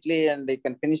definitely, and you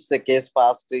can finish the case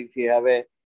fast if you have a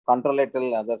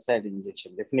contralateral other side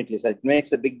injection. Definitely, so it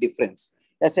makes a big difference.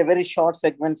 That's a very short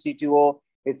segment CTO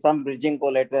with some bridging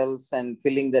collaterals and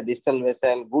filling the distal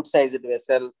vessel, good sized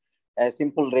vessel, a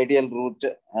simple radial route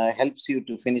helps you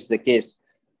to finish the case.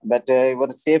 But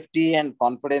your safety and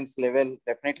confidence level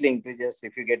definitely increases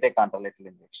if you get a contralateral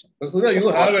injection. So Surya, you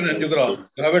have an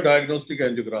angiogram, you have a diagnostic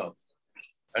angiogram,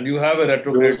 and you have a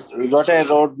retrograde. You got a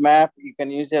roadmap, you can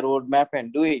use a roadmap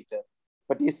and do it.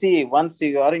 But you see, once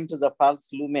you are into the false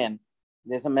lumen,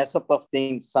 there's a mess up of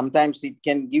things. Sometimes it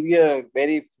can give you a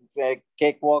very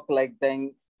cakewalk like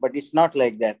thing, but it's not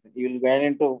like that. You will get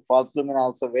into false lumen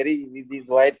also with these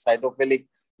wide cytophilic.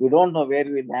 We don't know where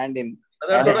we land in.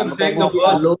 That's what I'm saying.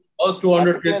 The first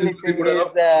 200 cases will be good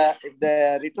enough. If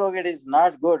the retrograde is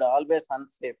not good, always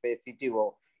unsafe, a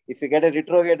CTO. If you get a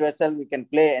retrograde vessel, we can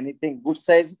play anything good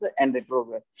sized and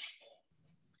retrograde.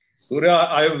 Surya,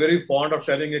 I am very fond of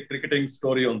telling a cricketing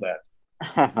story on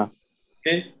that.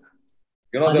 Okay.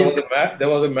 There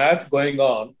was a match going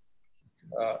on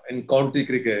in county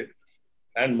cricket,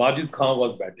 and Majid Khan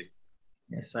was batting.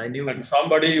 Yes, I knew. And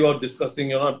somebody was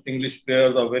discussing, English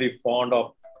players are very fond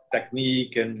of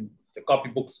technique and the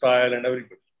copybook style and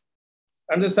everything.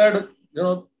 And they said,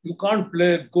 you can't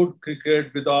play good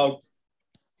cricket without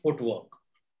footwork.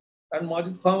 And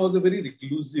Majid Khan was a very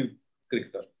reclusive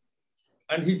cricketer.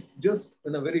 And he just,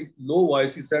 in a very low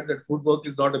voice, he said that footwork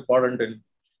is not important in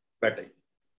batting.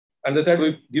 And they said,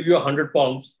 we give you 100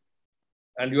 pounds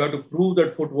and you have to prove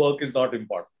that footwork is not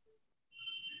important.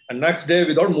 And next day,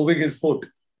 without moving his foot,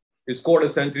 he scored a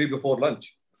century before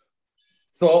lunch.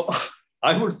 So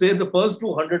I would say the first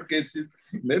 200 cases,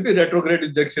 maybe retrograde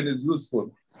injection is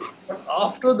useful. But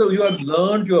after you have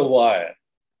learned your wire,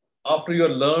 after you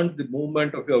have learned the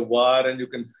movement of your wire and you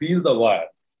can feel the wire,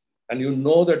 and you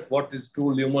know that what is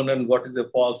true lumen and what is a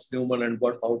false lumen and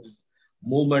how it is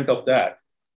movement of that.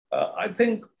 I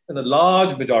think in a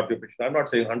large majority of patients, I'm not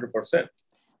saying 100%,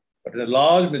 but in a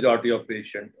large majority of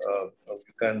patients,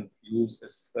 you can use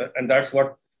this. And that's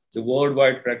what the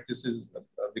worldwide practice is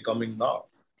becoming now,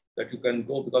 that you can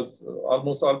go, because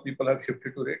almost all people have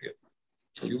shifted to radial.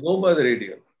 So you go by the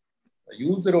radial,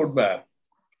 use the roadmap,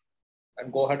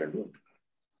 and go ahead and do it.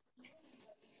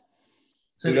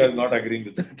 Surya is not agreeing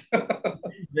with that.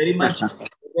 Very much.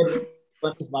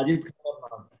 One is Majid Khan or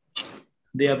not.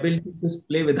 The ability to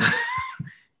play with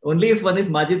only if one is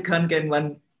Majid Khan can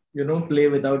one, play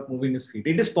without moving his feet.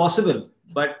 It is possible,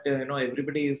 but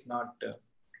everybody is not.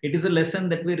 It is a lesson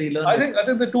that we relearn. I think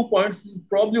the 2 points is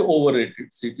probably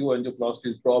overrated. CTO angioplasty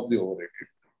is probably overrated.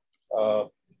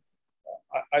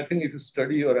 I think if you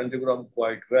study your angiogram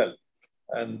quite well,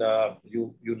 and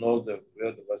you know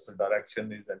where the vessel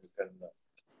direction is, and you can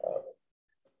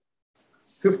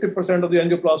 50% of the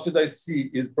angioplasties I see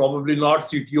is probably not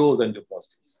CTO's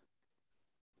angioplasties.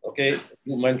 Okay,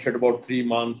 you mentioned about 3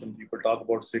 months, and people talk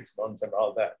about 6 months and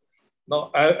all that. Now,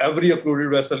 every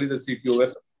occluded vessel is a CTO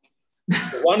vessel.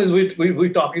 So one is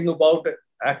we're talking about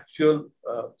actual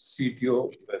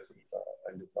CTO vessel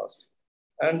angioplasty,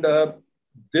 and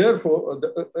therefore,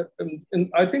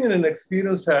 I think in an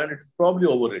experienced hand, it's probably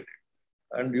overrated.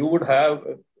 And you would have,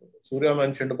 Surya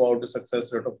mentioned about the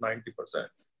success rate of 90%.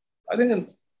 I think in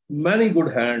many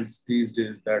good hands these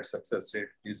days, that success rate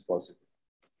is possible.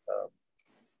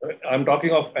 I'm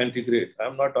talking of antegrade.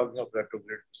 I'm not talking of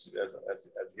retrograde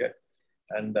as yet.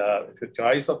 And if your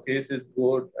choice of case is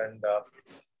good, and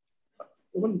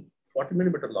even 40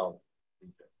 millimeter long,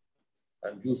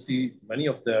 and you see many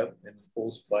of them in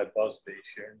post-bypass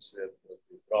patients where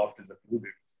the graft is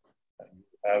occluded and you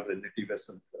have the nitty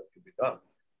vessel to be done,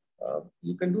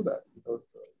 you can do that without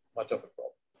much of a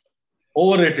problem.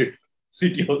 Overrated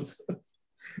CTOs.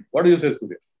 What do you say,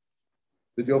 Surya?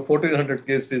 With your 1400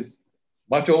 cases,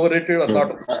 much overrated or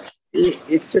not?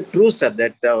 It's true, sir,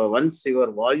 that once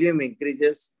your volume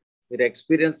increases, your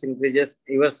experience increases,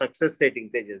 your success rate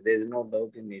increases. There is no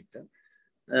doubt in it.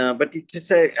 But it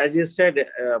is, as you said,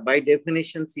 by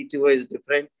definition, CTO is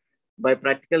different. By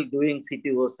practical doing,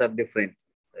 CTOs are different.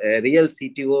 Real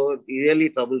CTO really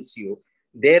troubles you.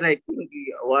 There, I think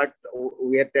what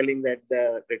we are telling that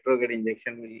the retrograde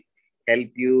injection will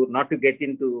help you not to get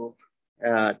into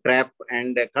trap,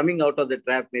 and coming out of the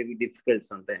trap may be difficult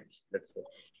sometimes. That's all.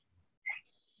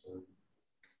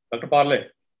 Dr. Parle,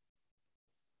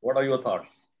 what are your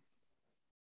thoughts?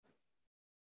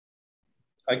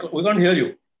 We can't hear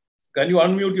you. Can you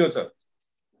unmute yourself?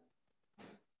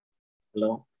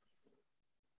 Hello?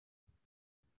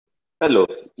 Hello,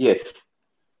 yes.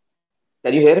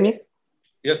 Can you hear me?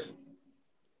 Yes.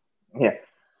 Yeah.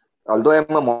 Although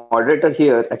I'm a moderator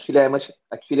here, actually I'm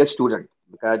actually a student,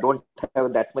 because I don't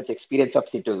have that much experience of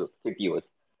CTOs.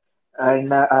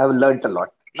 And I have learned a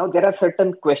lot. Now there are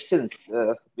certain questions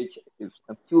which in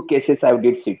a few cases I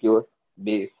did CTO.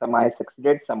 Some I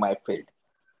succeeded, some I failed.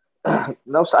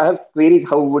 Now so I have queries.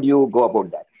 How would you go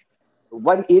about that?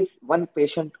 One is one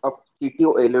patient of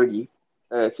CTO LED,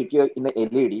 CTO in a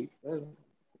LED,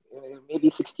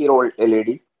 maybe 60-year-old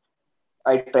LED.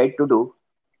 I tried to do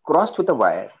crossed with a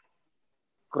wire,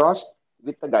 crossed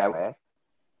with a guide wire,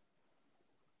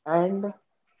 and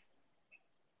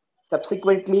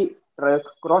subsequently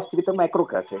crossed with a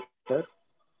microcatheter,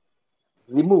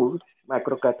 removed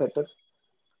microcatheter,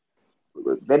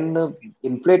 then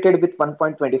inflated with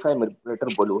 1.25 millimeter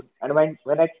balloon. And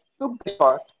when I took the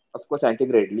shot, of course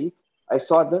antegradely, I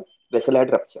saw the vessel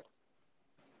had ruptured.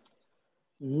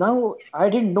 Now, I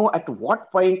didn't know at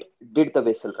what point did the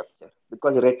vessel rupture,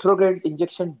 because retrograde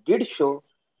injection did show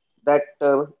that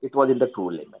it was in the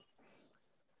true limit.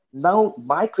 Now,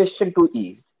 my question to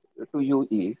you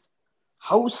is,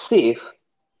 how safe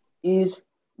is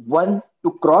one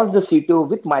to cross the CTO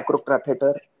with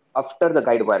microcatheter after the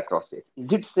guide wire crosses?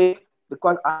 Is it safe?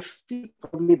 Because I feel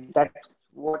probably that's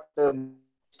what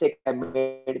mistake I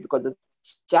made, because the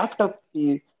shaft of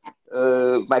the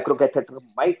microcatheter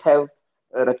might have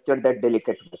ruptured that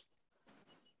delicate vessel.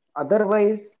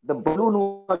 Otherwise, the balloon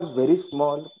was very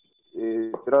small.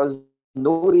 There was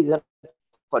no reason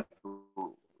for it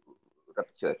to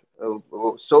rupture.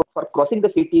 So for crossing the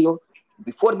CTO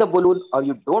before the balloon, or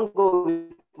you don't go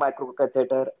with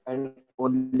microcatheter and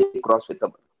only cross with the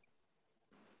balloon.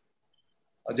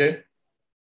 Ajay?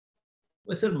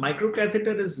 Well, sir,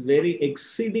 microcatheter is very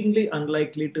exceedingly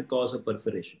unlikely to cause a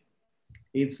perforation.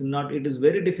 It is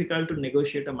very difficult to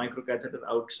negotiate a microcatheter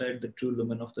outside the true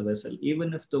lumen of the vessel,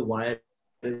 even if the wire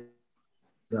is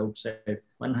outside,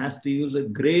 one has to use a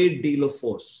great deal of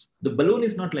force. The balloon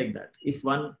is not like that. If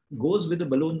one goes with the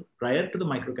balloon prior to the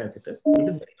microcatheter, it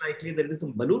is very likely that it is the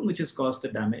balloon which has caused the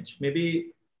damage.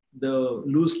 Maybe the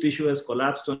loose tissue has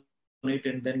collapsed on it,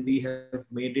 and then we have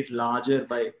made it larger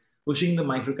by pushing the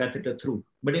microcatheter through.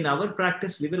 But in our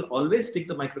practice, we will always stick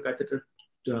the microcatheter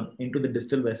into the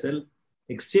distal vessel,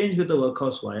 exchange with the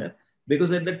workhorse wire,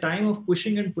 because at the time of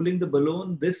pushing and pulling the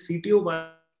balloon, this CTO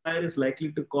wire is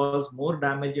likely to cause more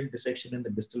damage and dissection in the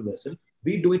distal vessel.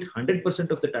 We do it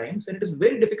 100% of the times, and it is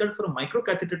very difficult for a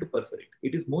microcatheter to perforate.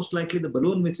 It is most likely the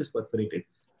balloon which is perforated.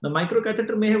 The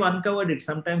microcatheter may have uncovered it.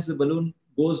 Sometimes the balloon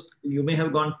goes, you may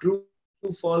have gone true,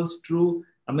 false, true.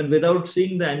 I mean, without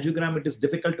seeing the angiogram, it is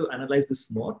difficult to analyze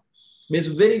this more. It's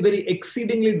very, very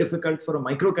exceedingly difficult for a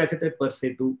microcatheter per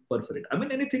se to perforate. I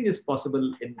mean, anything is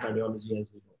possible in cardiology,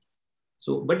 as we know.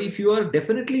 So, but if you are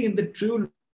definitely in the true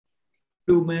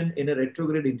lumen in a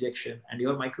retrograde injection and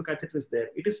your microcatheter is there,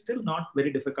 it is still not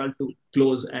very difficult to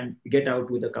close and get out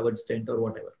with a covered stent or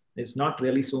whatever. It's not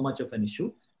really so much of an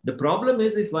issue. The problem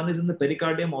is if one is in the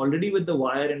pericardium already with the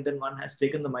wire and then one has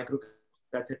taken the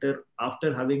microcatheter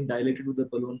after having dilated with the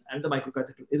balloon and the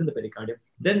microcatheter is in the pericardium,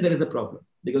 then there is a problem,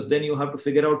 because then you have to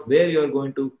figure out where you are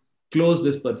going to close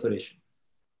this perforation.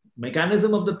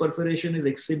 Mechanism of the perforation is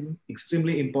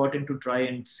extremely important to try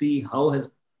and see how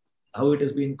it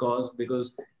has been caused,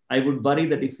 because I would worry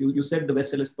that if you said the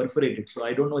vessel is perforated, so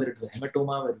I don't know whether it's a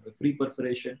hematoma, whether it's a free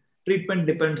perforation. Treatment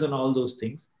depends on all those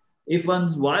things. If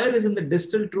one's wire is in the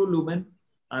distal true lumen,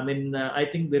 I mean, I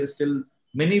think there is still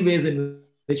many ways in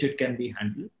which it can be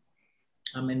handled.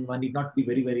 I mean, one need not be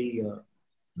very, very,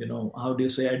 how do you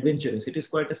say, adventurous. It is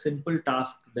quite a simple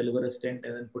task to deliver a stent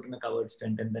and then put in a covered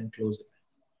stent and then close it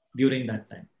during that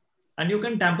time. And you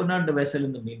can tamponade the vessel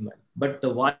in the meanwhile. But the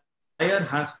wire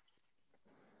has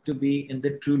to be in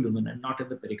the true lumen and not in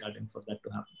the pericardium for that to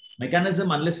happen.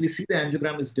 Mechanism, unless we see the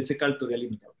angiogram, is difficult to really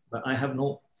make out. But I have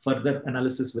no further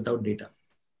analysis without data.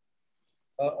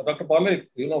 Dr. Palek,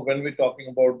 when we're talking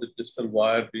about the distal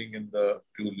wire being in the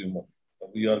true lumen,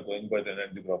 we are going by the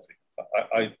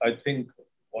angiography. I think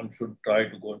one should try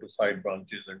to go into side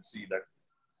branches and see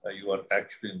that you are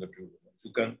actually in the true lumen.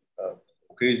 You can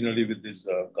occasionally with these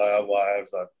Gaia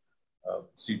wires or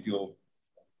CTO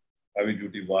heavy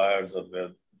duty wires or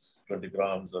 20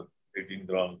 grams or 18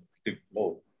 gram tip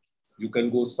load, you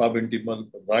can go subintimal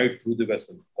right through the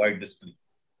vessel quite distally,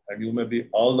 and you may be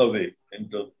all the way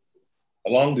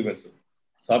along the vessel,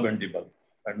 subintimal,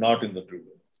 and not in the true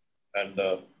lumen.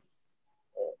 And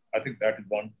I think that is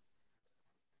one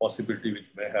possibility which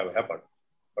may have happened.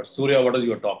 But Surya, what are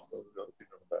your thoughts? Your opinion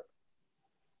on that?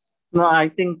 No, I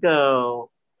think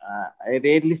I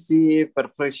rarely see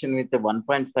perforation with a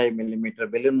 1.5 millimeter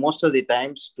balloon. Most of the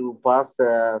times to pass,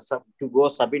 to go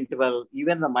subintimal,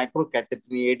 even the microcatheter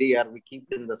ADR, we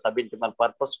keep in the subintimal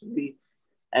purposefully,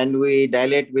 and we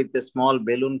dilate with the small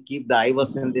balloon, keep the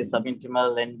IVUS in the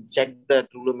subintimal and check the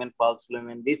true lumen, false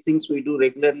lumen. These things we do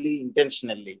regularly,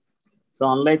 intentionally.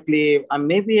 So unlikely,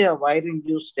 maybe a wire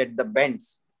induced at the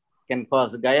bends can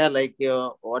cause Gaia, like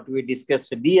what we discussed,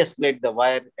 de-escalate the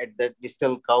wire at the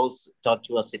distal cow's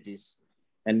tortuosities.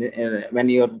 And when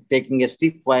you're taking a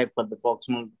stiff wire for the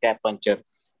proximal cap puncture,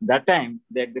 that time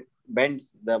that the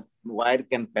bends, the wire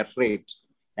can perforate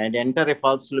and enter a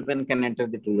false lumen, can enter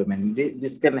the true lumen.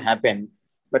 This can happen.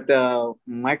 But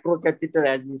microcatheter,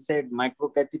 as you said,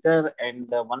 microcatheter and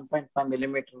 1.5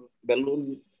 millimeter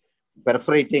balloon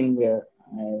perforating,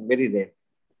 very rare.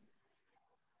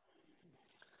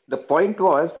 The point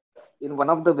was, in one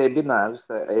of the webinars,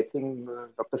 I think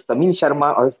Dr. Samin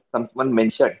Sharma or someone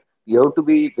mentioned, you have to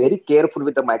be very careful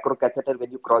with the microcatheter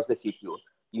when you cross the CTO.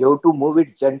 You have to move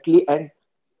it gently and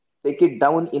take it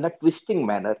down in a twisting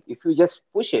manner. If you just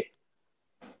push it,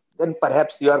 then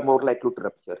perhaps you are more likely to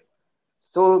rupture.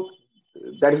 So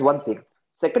that is one thing.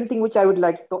 Second thing which I would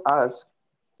like to ask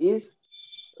is,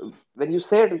 when you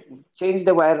said change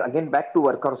the wire again back to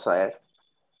workhorse wire,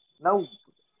 now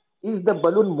is the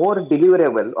balloon more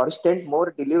deliverable or stent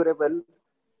more deliverable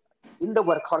in the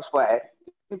workhorse wire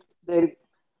if there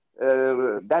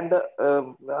than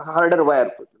the harder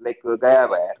wire like Gaia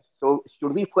wire? So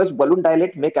should we first balloon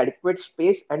dilate, make adequate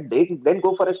space, and then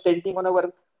go for a stenting on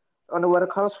a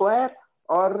workhorse wire,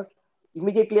 or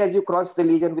immediately as you cross the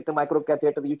lesion with the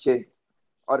microcatheter you change,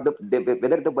 or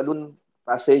whether the balloon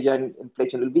passage and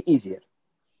inflation will be easier?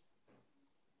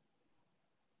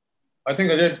 I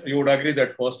think, Ajay, you would agree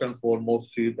that first and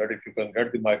foremost, see that if you can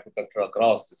get the microcatheter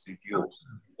across the CTO,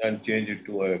 then change it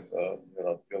to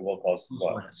your workhorse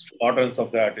wire. Importance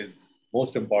of that is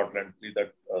most importantly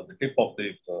that the tip of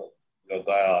the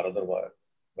Gaia or other wire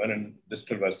when in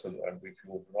distal vessel, and if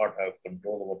you do not have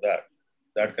control over that,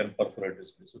 that can perforate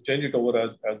distally. So change it over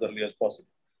as early as possible.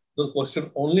 The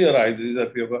question only arises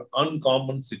if you have an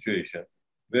uncommon situation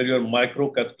where your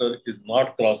microcatheter is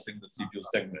not crossing the CTO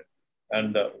segment,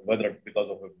 and whether it's because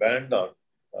of a band or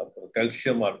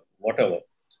calcium or whatever.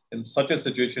 In such a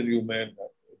situation, you may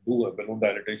do a balloon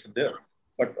dilatation there.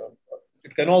 But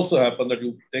it can also happen that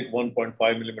you take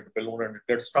 1.5 millimeter balloon and it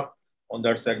gets stuck on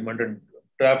that segment and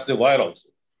traps the wire also.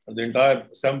 And the entire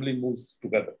assembly moves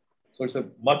together. So it's a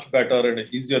much better and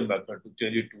easier method to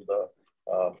change it to the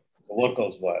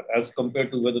workhouse wire as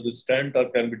compared to whether the stent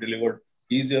can be delivered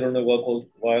easier on a workhouse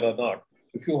wire or not.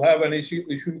 If you have an issue,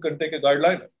 you can take a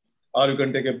guideline, or you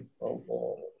can take a,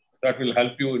 that will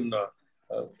help you in,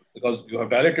 because you have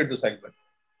dilated the segment.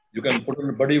 You can put on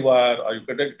a buddy wire, or you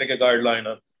can take a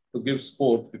guideliner to give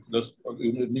support if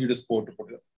you need a support to put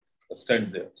a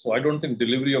stent there. So I don't think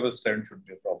delivery of a stent should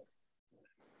be a problem.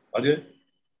 Ajay?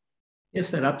 Yes,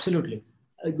 sir, absolutely.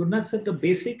 Gurnath said the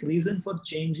basic reason for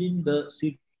changing the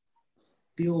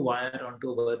CTO wire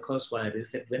onto a workhorse wire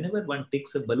is that whenever one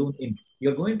takes a balloon in,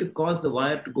 you're going to cause the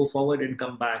wire to go forward and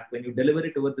come back when you deliver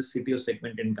it over the CTO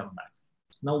segment and come back.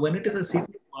 Now, when it is a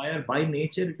CTO wire, by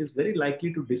nature, it is very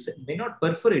likely to dissect, may not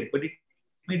perforate, but it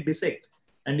may dissect.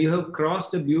 And you have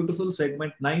crossed a beautiful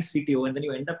segment, nice CTO, and then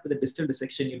you end up with a distal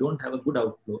dissection. You don't have a good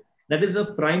outflow. That is a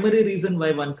primary reason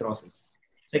why one crosses.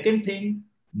 Second thing,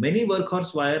 many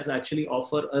workhorse wires actually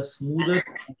offer a smoother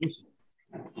transition.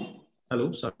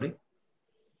 Hello, sorry.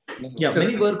 Yeah,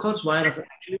 many workhorse wires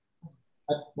actually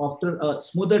offer a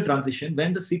smoother transition.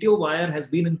 When the CTO wire has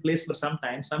been in place for some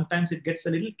time, sometimes it gets a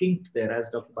little kinked there, as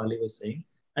Dr. Bali was saying.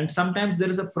 And sometimes there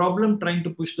is a problem trying to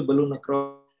push the balloon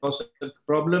across, a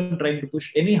problem trying to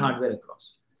push any hardware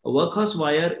across. A workhorse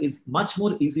wire is much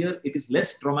more easier. It is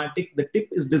less traumatic. The tip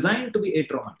is designed to be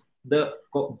atraumatic. The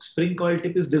spring coil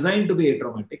tip is designed to be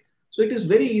atraumatic. So it is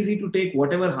very easy to take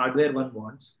whatever hardware one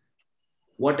wants,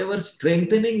 whatever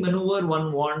strengthening maneuver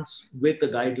one wants with a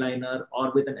guideliner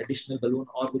or with an additional balloon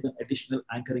or with an additional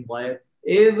anchoring wire.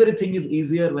 Everything is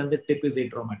easier when the tip is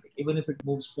atraumatic. Even if it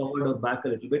moves forward or back a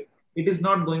little bit, it is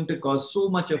not going to cause so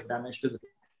much of damage to the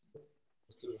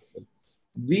vessel.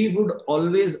 We would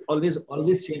always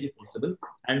change if possible.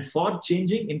 And for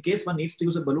changing, in case one needs to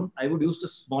use a balloon, I would use the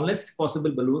smallest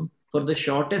possible balloon for the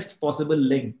shortest possible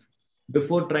length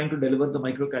before trying to deliver the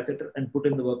microcatheter and put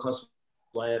in the workhorse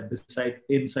wire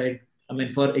inside,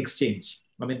 for exchange.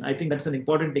 I think that's an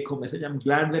important take-home message. I'm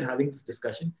glad we're having this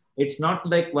discussion. It's not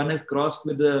like one has crossed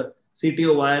with the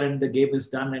CTO wire and the game is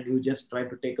done and you just try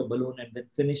to take a balloon and then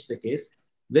finish the case.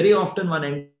 Very often one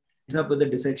ends up with a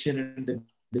dissection in the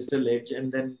distal edge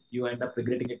and then you end up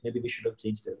regretting it. Maybe we should have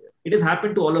changed earlier. It has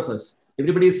happened to all of us.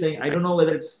 Everybody is saying, I don't know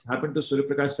whether it's happened to Surya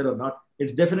Prakash sir or not.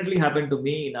 It's definitely happened to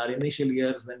me in our initial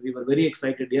years when we were very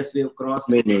excited. Yes, we have crossed.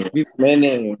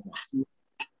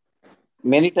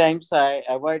 Many times I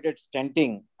avoided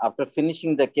stenting after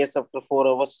finishing the case after 4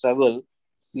 hours struggle.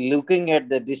 Looking at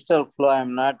the distal flow,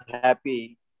 I'm not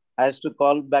happy. I have to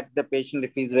call back the patient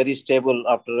if he's very stable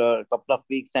after a couple of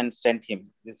weeks and stent him.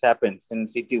 This happens in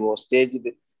CTO, stage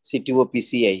CTO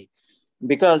PCI.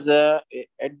 Because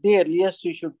at the earliest,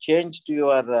 you should change to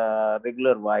your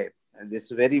regular wire. And this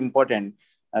is very important.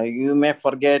 You may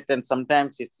forget and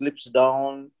sometimes it slips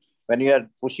down. When you are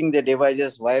pushing the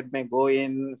devices, wire may go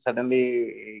in,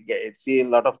 suddenly see a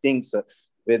lot of things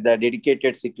with the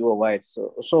dedicated CTO wires.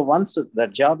 So once the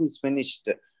job is finished,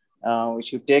 we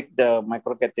should take the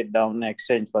microcatheter down and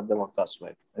exchange for the workhorse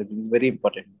wire. It is very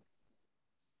important.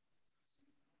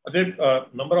 Again,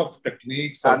 number of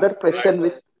techniques. Other question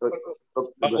which...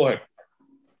 Go ahead.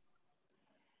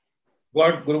 Go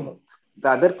ahead, Guru. The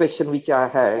other question which I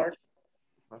had,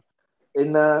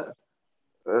 in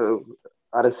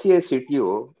RCA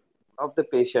CTO of the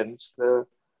patients, the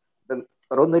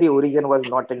coronary origin was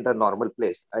not in the normal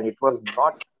place and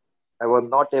I was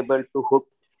not able to hook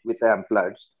with the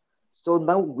ampules. So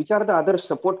now, which are the other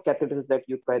support catheters that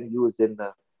you can use in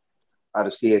the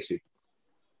RCA CTO?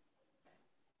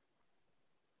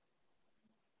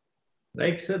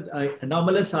 Right, sir.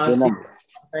 Anomalous RCA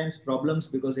sometimes problems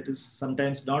because it is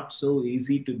sometimes not so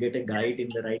easy to get a guide in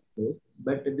the right place.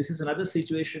 But this is another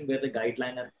situation where the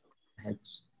guideliner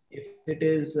helps. If it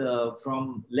is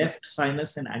from left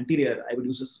sinus and anterior, I would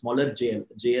use a smaller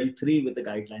JL3 with a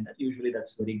guideliner. Usually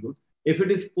that's very good. If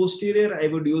it is posterior, I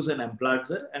would use an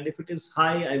amplatzer. And if it is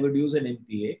high, I would use an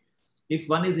MPA. If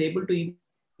one is able to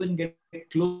even get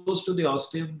close to the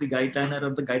ostium, the guideliner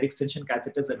or the guide extension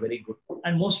catheters are very good.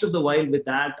 And most of the while with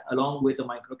that, along with a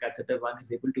microcatheter, one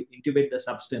is able to intubate the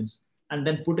substance and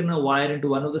then put in a wire into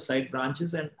one of the side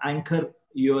branches and anchor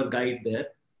your guide there.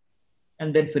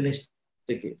 and then finish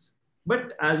the case.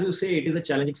 But as you say, it is a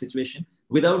challenging situation.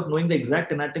 Without knowing the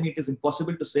exact anatomy, it is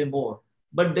impossible to say more.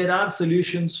 But there are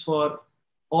solutions for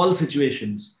all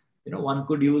situations. One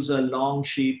could use a long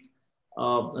sheath,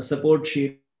 a support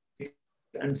sheath,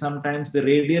 and sometimes the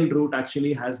radial route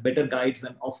actually has better guides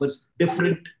and offers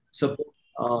different support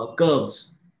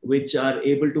curves, which are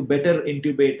able to better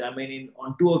intubate. I mean,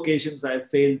 on 2 occasions, I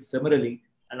failed femorally,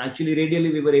 and actually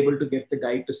radially, we were able to get the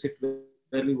guide to sit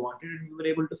where we wanted, and we were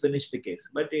able to finish the case.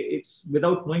 But it's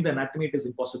without knowing the anatomy, it is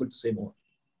impossible to say more.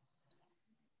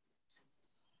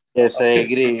 Yes, I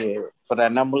agree. For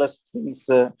anomalous things,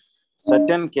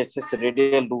 certain cases,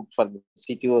 radial route for the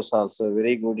CTOs also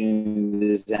very good in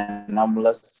this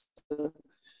anomalous.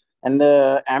 And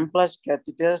amplus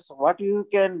catheters, what you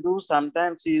can do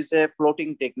sometimes is a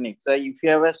floating technique. So if you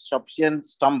have a sufficient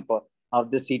stump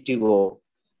of the CTO,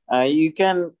 you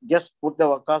can just put the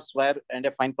Vakas wire and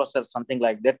a fine processor, something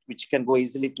like that, which can go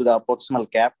easily to the proximal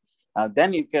cap.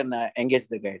 Then you can engage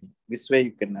the guiding. This way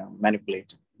you can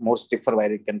manipulate. More stiffer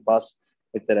wire you can pass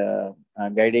with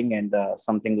guiding and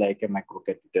something like a micro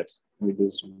catheter. We do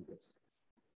some of this.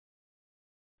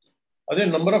 A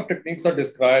number of techniques are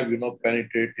described,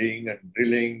 penetrating and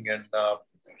drilling and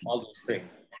all those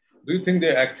things. Do you think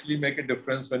they actually make a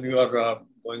difference when you are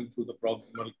going through the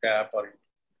proximal cap, or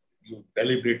you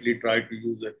deliberately try to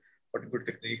use a particular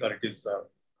technique, or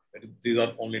these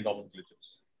are only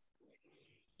nomenclatures?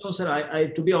 No, sir. I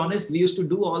to be honest, we used to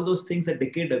do all those things a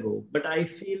decade ago, but I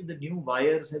feel the new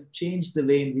wires have changed the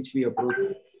way in which we approach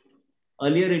it.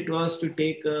 Earlier, it was to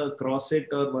take a crosset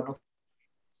or one of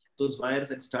those wires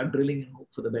and start drilling and hope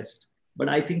for the best. But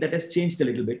I think that has changed a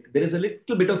little bit. There is a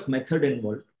little bit of method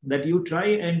involved, that you try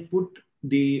and put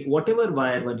the whatever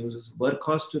wire one uses,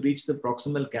 workhorse to reach the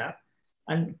proximal cap,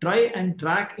 and try and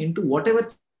track into whatever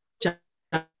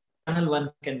channel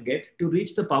one can get to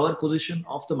reach the power position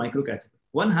of the microcatheter.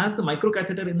 One has the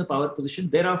microcatheter in the power position,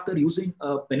 thereafter using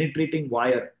a penetrating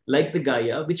wire like the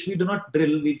Gaia, which we do not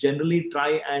drill. We generally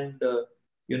try and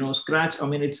scratch. I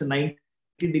mean, it's a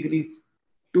 90-degree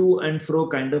to and fro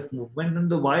kind of movement, and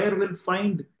the wire will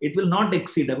find it will not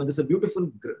exceed. I mean, there's a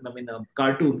beautiful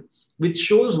cartoon which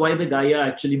shows why the Gaia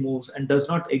actually moves and does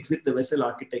not exit the vessel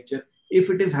architecture if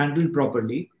it is handled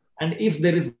properly and if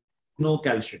there is no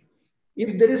calcium.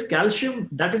 If there is calcium,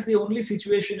 that is the only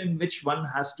situation in which one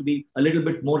has to be a little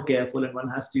bit more careful, and one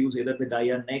has to use either the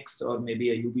Gaia next or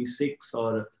maybe a UB6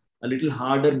 or a little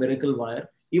harder miracle wire.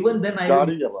 Even then, I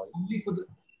would only for the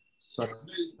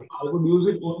I would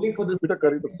use it only for the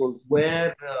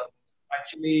where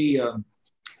actually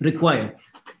required.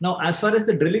 Now, as far as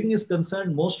the drilling is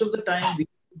concerned, most of the time we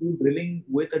do drilling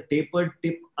with a tapered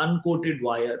tip uncoated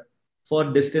wire for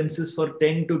distances for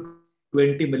 10 to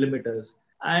 20 millimeters.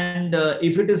 And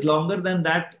if it is longer than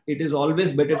that, it is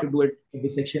always better to do a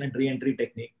dissection and re-entry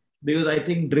technique, because I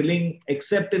think drilling,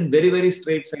 except in very, very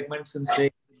straight segments in,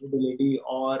 say, the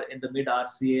or in the mid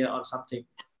RCA or something,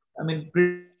 I mean,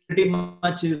 pretty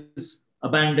much is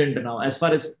abandoned now as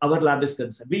far as our lab is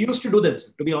concerned. We used to do them,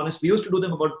 to be honest. We used to do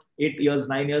them about 8 years,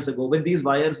 9 years ago when these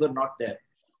wires were not there.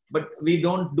 But we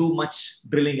don't do much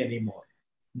drilling anymore.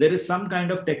 There is some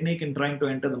kind of technique in trying to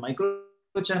enter the micro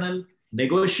channel,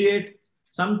 negotiate.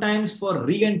 Sometimes for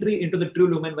re-entry into the true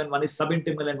lumen when one is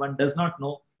subintimal and one does not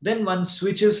know, then one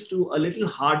switches to a little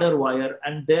harder wire,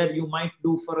 and there you might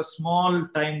do for a small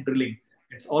time drilling.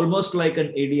 It's almost like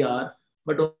an ADR,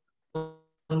 but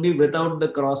only without the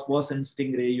crossboss and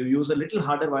stingray. You use a little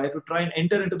harder wire to try and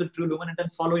enter into the true lumen and then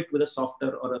follow it with a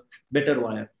softer or a better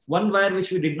wire. One wire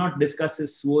which we did not discuss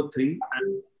is SUO3,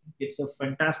 and it's a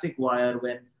fantastic wire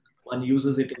when one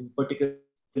uses it in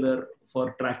particular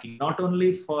for tracking, not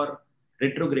only for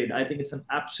retrograde. I think it's an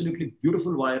absolutely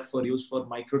beautiful wire for use for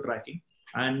micro tracking.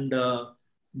 And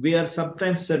we are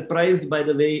sometimes surprised by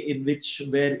the way in which,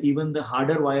 where even the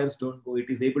harder wires don't go, it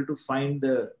is able to find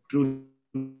the true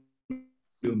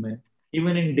lumen,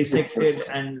 even in dissected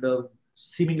and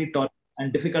seemingly taut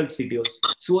and difficult CTOs.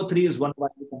 SUO3 is one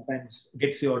wire that sometimes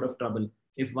gets you out of trouble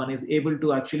if one is able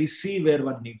to actually see where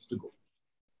one needs to go.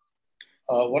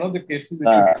 One of the cases which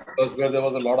you discussed where there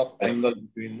was a lot of angle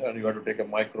between, and you had to take a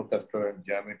microcatheter and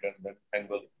jam it and then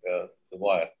angle the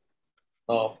wire.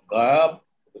 Now, Gaia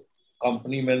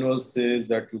company manual says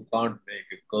that you can't make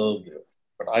a curve there,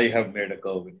 but I have made a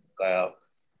curve in Gaia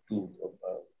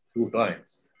two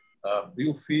times. Do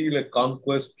you feel a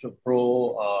Conquest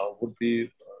Pro would be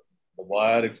the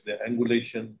wire if the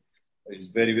angulation is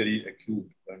very, very acute,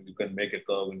 and you can make a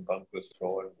curve in Conquest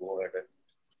Pro and go ahead and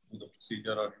do the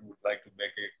procedure, or you would like to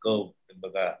make a curve in the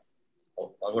Gaia?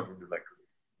 Or what would you like to do?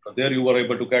 So there you were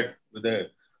able to get with a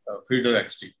feeder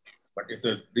XT. But if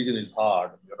the region is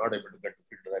hard, you're not able to get to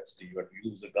filter XT, you have to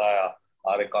use a Gaia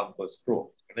or a Conquest Pro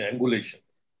in an angulation.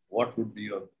 What would be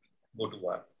your go-to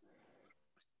wire?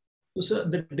 So, sir,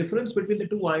 the difference between the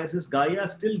two wires is Gaia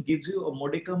still gives you a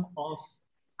modicum of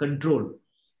control.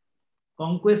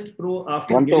 Conquest Pro,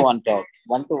 after one-to-one talk.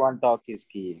 One-to-one talk is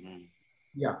key.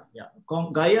 Yeah.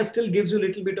 Gaia still gives you a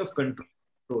little bit of control.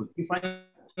 If I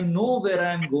know where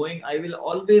I am going, I will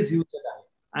always use the Gaia.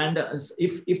 And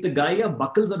if the Gaia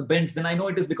buckles or bends, then I know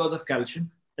it is because of calcium.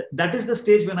 That is the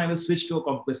stage when I will switch to a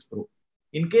Conquest Pro.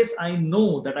 In case I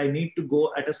know that I need to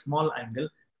go at a small angle,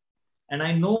 and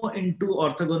I know in two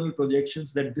orthogonal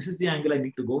projections that this is the angle I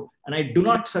need to go, and I do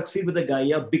not succeed with the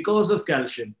Gaia because of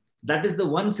calcium, that is the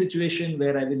one situation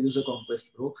where I will use a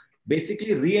Conquest Pro.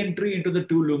 Basically, re-entry into the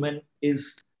 2 lumen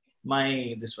is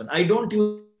this one. I don't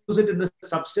use it in the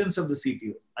substance of the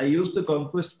CTO. I use the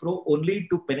Conquest Pro only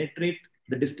to penetrate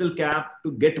the distal cap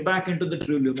to get back into the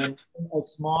 2 lumen in a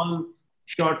small,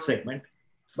 short segment.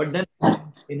 But then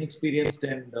I'm inexperienced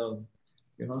and,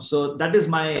 so that is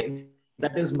my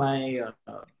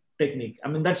technique. I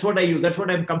mean, that's what I use. That's what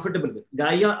I'm comfortable with.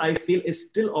 Gaia, I feel,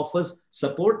 still offers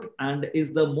support and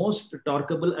is the most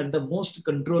torqueable and the most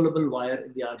controllable wire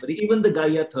in the armory. Even the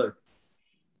Gaia third.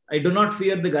 I do not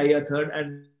fear the Gaia third.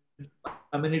 And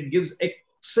I mean, it gives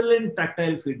excellent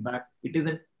tactile feedback. It is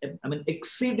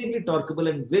exceedingly torqueable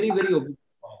and very, very oblique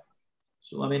wire.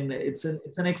 So, I mean, it's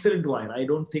an excellent wire. I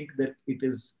don't think that it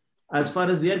is, as far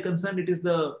as we are concerned, it is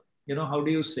the, how do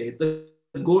you say, the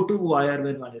go-to wire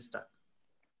when one is stuck.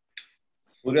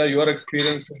 Surya, your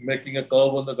experience in making a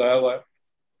curve on the Gaia wire?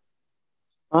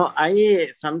 I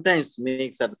sometimes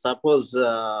make, suppose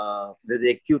there's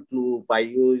acute loop, I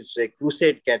use a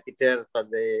crusade catheter for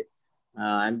the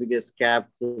ambiguous cap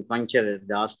to puncture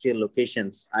the osteal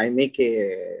locations. I make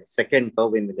a second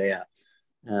curve in the Gaia.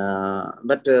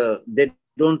 But they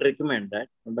don't recommend that,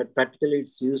 but practically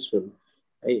it's useful.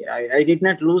 I did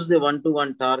not lose the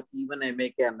one-to-one torque, even I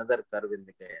make another curve in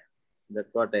the Gaia.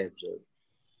 That's what I observed.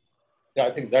 Yeah,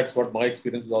 I think that's what my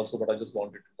experience is also, but I just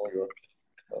wanted to know your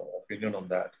opinion on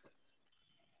that.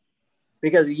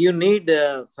 Because you need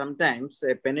sometimes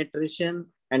a penetration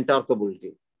and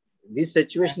torqueability. This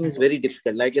situation is very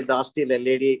difficult, like the osteal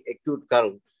LAD acute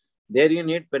curve. There you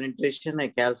need penetration, a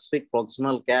calcific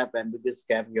proximal cap, ambiguous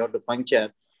cap, you have to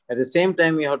puncture. At the same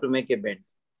time, you have to make a bend.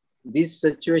 This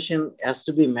situation has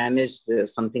to be managed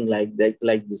something like that,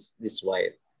 like this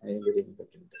wire. Very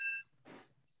important.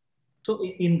 So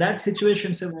in that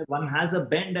situation, so where one has a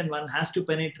bend and one has to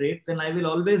penetrate, then I will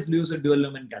always use a dual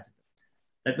lumen catheter.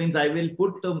 That means I will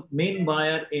put the main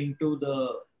wire into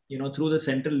the, through the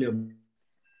central lumen.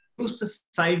 Use the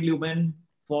side lumen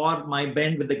for my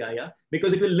bend with the Gaia,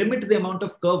 because it will limit the amount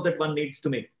of curve that one needs to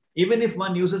make. Even if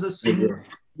one uses a single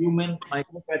lumen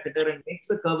microcatheter and makes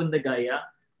a curve in the Gaia,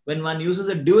 when one uses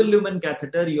a dual lumen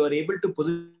catheter, you are able to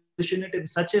position it in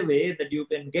such a way that you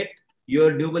can get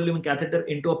your dual lumen catheter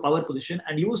into a power position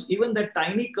and use even that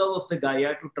tiny curve of the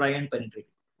Gaia to try and penetrate.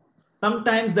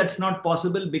 Sometimes that's not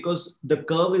possible because the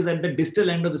curve is at the distal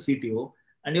end of the CTO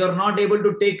and you're not able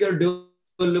to take your dual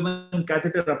lumen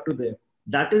catheter up to there.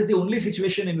 That is the only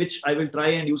situation in which I will try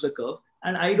and use a curve.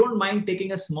 And I don't mind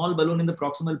taking a small balloon in the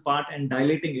proximal part and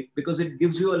dilating it because it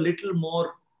gives you a little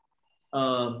more,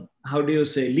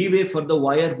 leeway for the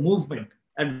wire movement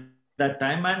at that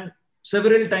time. And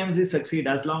several times we succeed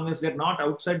as long as we're not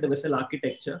outside the vessel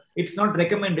architecture. It's not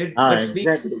recommended.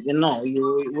 Exactly.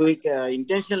 We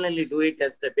intentionally do it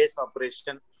as a base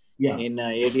operation in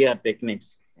ADR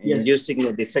techniques, inducing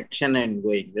the dissection and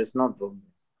going. There's no problem.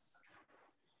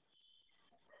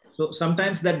 So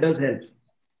sometimes that does help.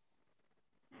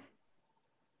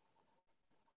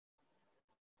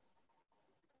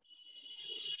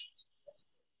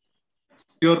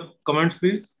 Your comments,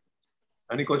 please.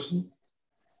 Any question?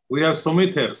 We have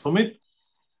Sumit here. Sumit,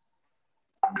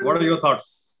 what are your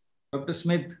thoughts? Dr.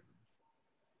 Smith.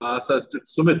 Sir,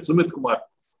 Sumit Kumar.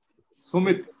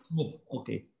 Sumit.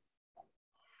 Okay.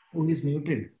 Oh, he's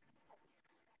muted.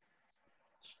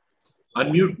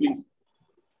 Unmute, please.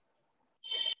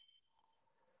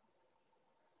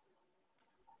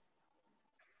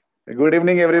 Good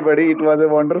evening, everybody. It was a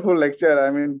wonderful lecture. I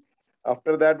mean,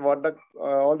 after that,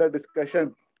 all the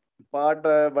discussion part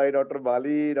by Dr.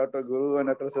 Bali, Dr. Guru, and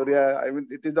Dr. Surya. I mean,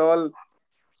 it is all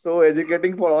so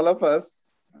educating for all of us.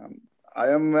 I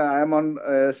am on,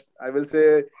 I will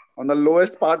say, on the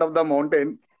lowest part of the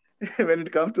mountain when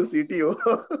it comes to CTO.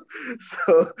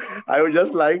 So I would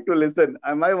just like to listen.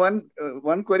 My one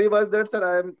query was that, sir,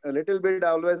 I am a little bit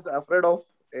always afraid of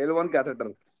L1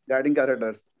 catheter, guiding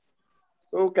catheters.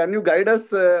 So can you guide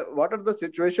us, what are the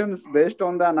situations based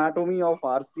on the anatomy of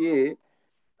RCA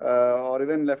or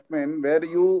even left main, where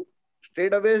you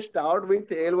straight away start with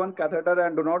AL1 catheter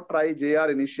and do not try JR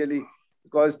initially,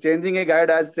 because changing a guide,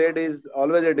 as said, is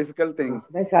always a difficult thing.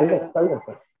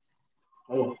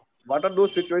 What are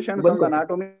those situations on the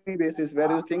anatomy basis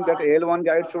where you think that AL1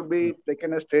 guide should be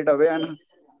taken straight away, and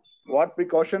what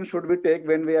precautions should we take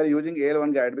when we are using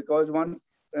AL1 guide? Because once,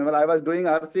 well, I was doing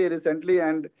RCA recently,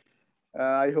 and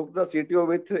I hooked the CTO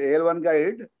with AL1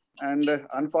 guide, and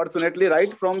unfortunately,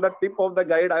 right from the tip of the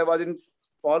guide, I was in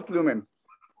false lumen,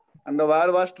 and the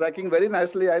wire was tracking very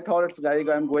nicely. I thought it's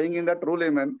I'm going in the true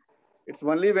lumen. It's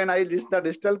only when I reached the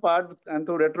distal part and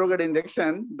through retrograde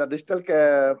injection, the distal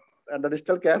cap,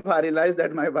 I realized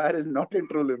that my wire is not in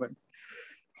true lumen.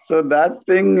 So that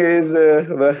thing is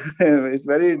it's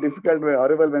very difficult,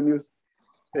 horrible when you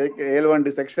take AL1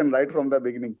 dissection right from the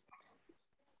beginning.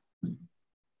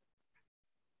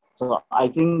 So I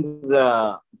think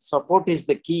the support is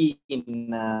the key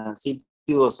in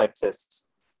CTO success.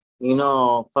 You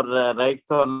know, for right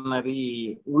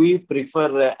coronary, we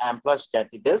prefer Amplish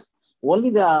catheters.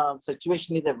 Only the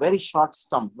situation is a very short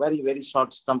stump, very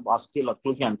short stump ostial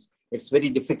occlusions. It's very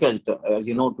difficult, as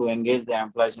you know, to engage the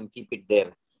Amplish and keep it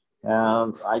there.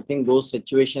 I think those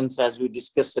situations, as we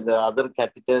discussed, the other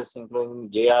catheters, including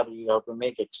JR, you have to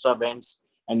make extra bends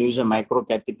and use a micro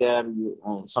catheter,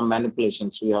 some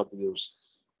manipulations we have to use.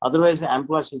 Otherwise,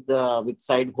 Amplish is with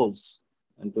side holes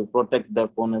and to protect the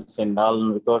conus and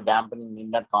all, without dampening, need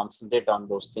not concentrate on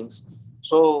those things.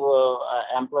 So,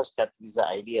 Amplish catheter is the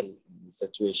ideal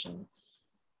situation.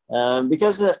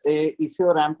 Because if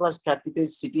your Amplish catheter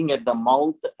is sitting at the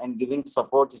mouth and giving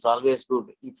support is always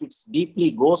good. If it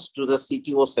deeply goes to the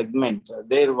CTO segment,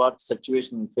 there what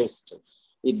situation faced.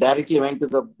 It directly went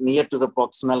to near to the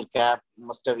proximal cap,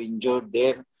 must have injured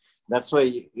there. That's why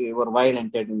your wire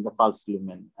entered in the false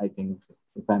lumen, I think,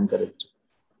 if I'm correct.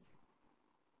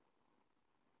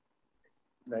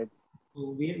 Right.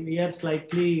 So we are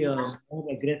slightly more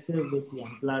aggressive with the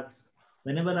unplugs.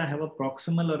 Whenever I have a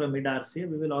proximal or a mid RCA,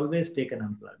 we will always take an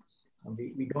unplug.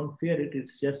 We don't fear it.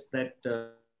 It's just that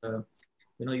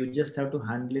you just have to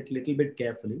handle it a little bit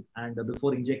carefully. And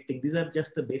before injecting, these are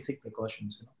just the basic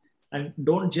precautions. And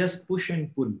don't just push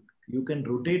and pull. You can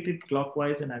rotate it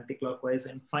clockwise and anti-clockwise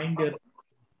and find your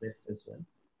best as well.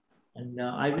 And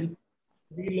I will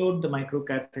reload the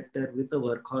microcatheter with the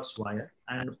workhorse wire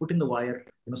and put in the wire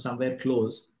somewhere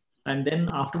close. And then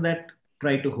after that,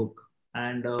 try to hook.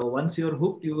 And once you're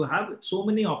hooked, you have so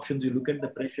many options. You look at the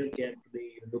pressure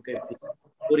carefully, you look at the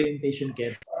orientation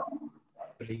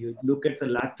carefully, you look at the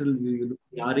lateral view, you look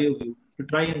at the RAO view to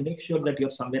try and make sure that you're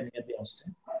somewhere near the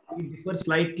ostium. We differ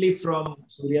slightly from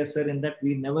Surya sir in that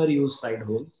we never use side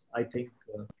holes. I think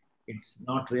it's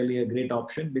not really a great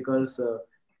option because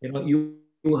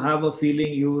you have a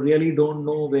feeling you really don't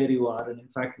know where you are, and in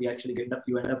fact you end up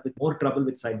with more trouble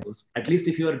with side holes. At least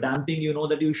if you are damping, you know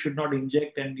that you should not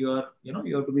inject, and you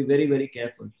have to be very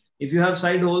careful. If you have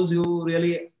side holes, you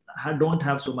really don't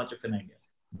have so much of an idea.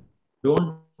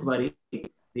 Don't worry,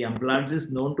 the implant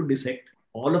is known to dissect.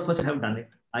 All of us have done it.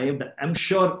 I'm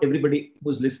sure everybody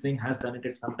who's listening has done it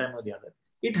at some time or the other.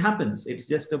 It happens. It's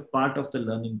just a part of the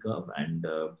learning curve, and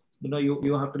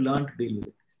you have to learn to deal with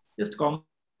it. Just common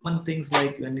things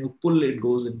like when you pull, it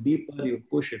goes in deeper, you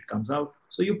push, it comes out.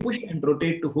 So you push and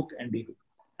rotate to hook and dehook.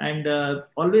 And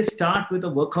always start with a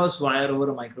workhorse wire over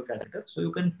a microcatheter. So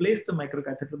you can place the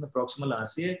microcatheter in the proximal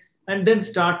RCA and then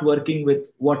start working with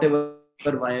whatever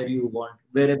wire you want,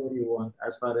 wherever you want,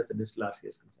 as far as the distal RCA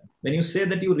is concerned. When you say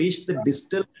that you reached the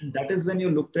distal, and that is when you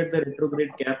looked at the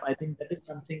retrograde cap, I think that is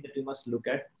something that you must look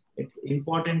at. It's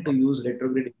important to use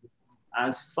retrograde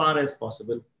as far as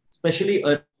possible, especially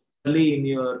early in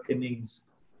your innings.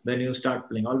 When you start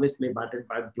playing, always play bat and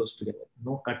pad close together.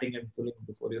 No cutting and pulling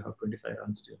before you have 25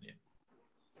 runs to your name.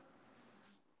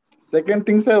 Second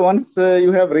thing, sir, once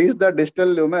you have reached the distal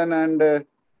lumen and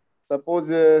suppose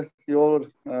your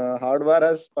hardware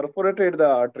has perforated the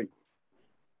artery,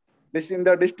 this in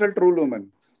the distal true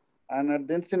lumen, and at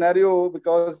this scenario,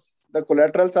 because the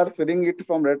collaterals are filling it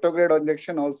from retrograde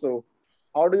injection also,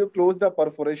 how do you close the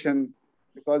perforation?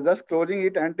 Because just closing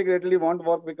it antegradally won't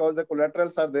work because the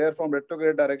collaterals are there from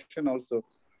retrograde direction also.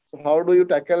 So how do you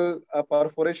tackle a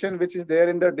perforation which is there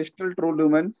in the distal true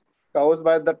lumen caused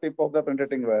by the tip of the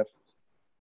penetrating wire?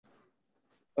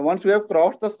 So once you have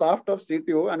crossed the shaft of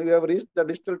CTO and you have reached the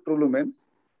distal true lumen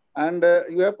and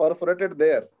you have perforated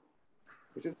there,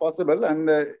 which is possible, and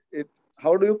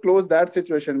how do you close that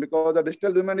situation? Because the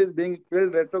distal lumen is being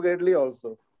filled retrogradely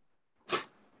also.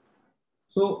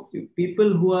 So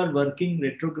people who are working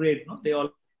retrograde, they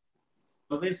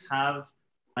always have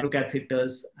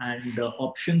microcatheters and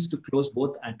options to close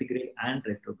both antegrade and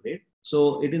retrograde.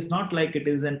 So it is not like it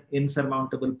is an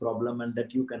insurmountable problem and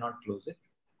that you cannot close it.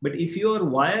 But if your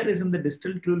wire is in the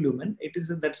distal true lumen,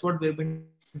 that's what we've been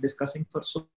discussing for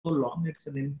so long. It's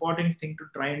an important thing to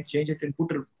try and change it and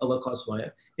put a workhorse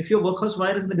wire. If your workhorse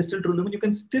wire is in the distal true lumen, you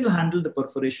can still handle the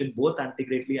perforation both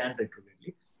antegradely and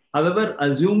retrogradely. However,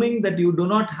 assuming that you do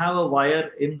not have a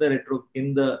wire in the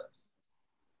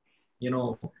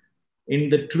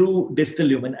true distal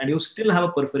lumen and you still have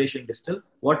a perforation distal,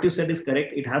 what you said is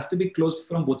correct. It has to be closed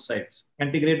from both sides,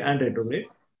 antegrade and retrograde.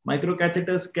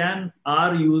 Microcatheters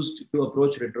are used to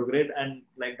approach retrograde, and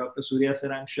like Dr. Surya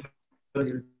said, I'm sure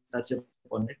he'll touch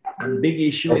upon it. One big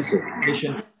issue is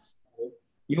communication.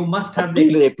 You must have I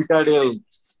think the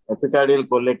epicardial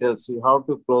collaterals you have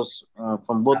to close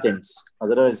from both ends.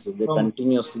 Otherwise, they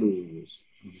continuously.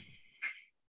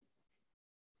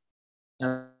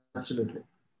 Absolutely.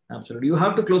 You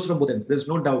have to close from both ends. There's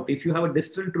no doubt. If you have a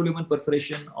distal true lumen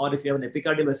perforation or if you have an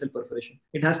epicardial vessel perforation,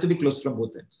 it has to be closed from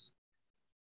both ends.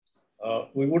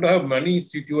 We would have many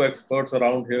CTO experts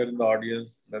around here in the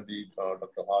audience. Maybe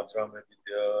Dr. Hajra may be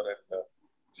there, and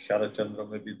Sharad Chandra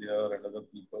may be there, and other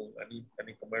people.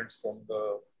 Any comments from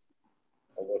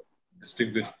our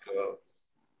distinguished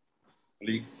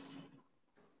colleagues?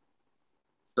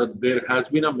 So there has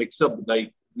been a mix-up.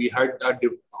 Like we had a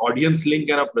audience link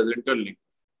and a presenter link.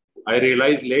 I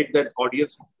realized late that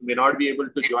audience may not be able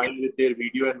to join with their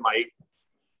video and mic,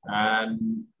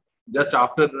 and just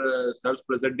after sir's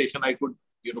presentation, I could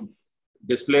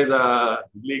display the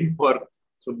link for.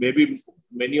 So maybe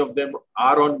many of them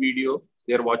are on video.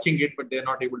 They are watching it, but they are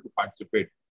not able to participate.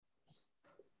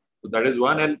 So that is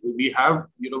one, and we have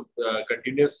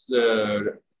continuous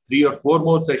 3 or 4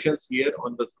 more sessions here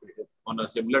on a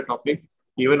similar topic.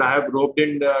 Even I have roped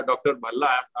in Dr. Bhalla.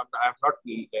 I have not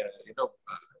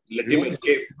let him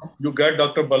escape. You get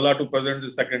Dr. Bhalla to present the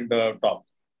second talk.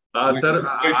 Sir,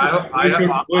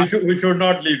 we should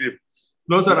not leave him.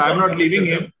 No, sir, I am not leaving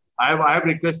him. I have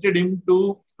requested him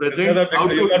to present.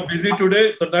 You are busy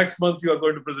today, so next month you are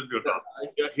going to present your talk.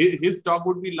 His talk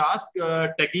would be last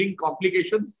tackling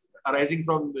complications arising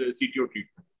from the CTO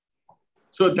treatment.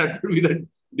 So that would be the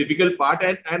difficult part.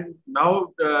 And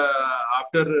now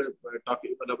after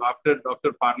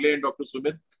Dr. Parle and Dr.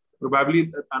 Sumit,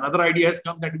 probably another idea has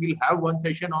come that we'll have one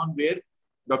session on where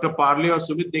Dr. Parle or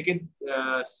Sumit, they can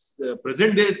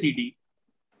present their CD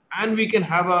and we can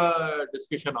have a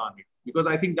discussion on it, because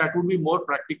I think that would be more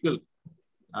practical.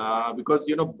 Because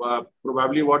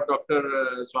probably what Dr.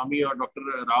 Swami or Dr.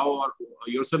 Rao or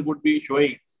yourself would be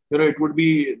showing, it would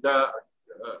be the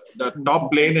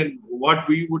top plane, and what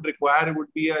we would require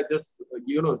would be just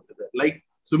like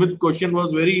Sumit's question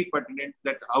was very pertinent,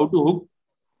 that how to hook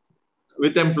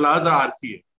with Emplaza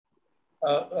RCA.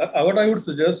 What I would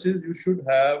suggest is you should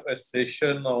have a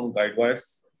session on guide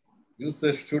wires. You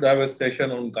should have a session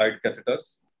on guide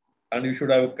catheters. And you should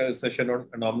have a session on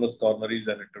anomalous coronaries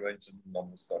and intervention in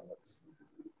anomalous coronaries.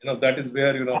 That is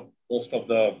where, most of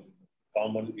the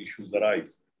common issues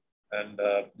arise. And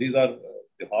these are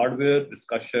the hardware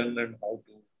discussion and how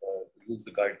to use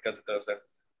the guide catheters, and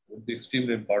would be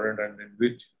extremely important, and in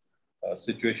which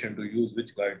situation to use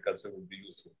which guide catheter would be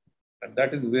useful. And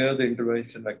that is where the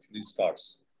intervention actually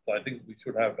starts. So I think we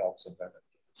should have talks on that.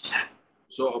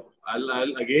 So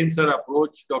I'll again, sir,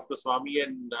 approach Dr. Swami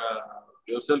and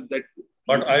yourself that.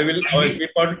 But I will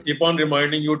keep on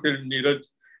reminding you till Neeraj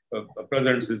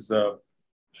presents his.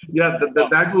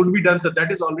 That would be done, sir.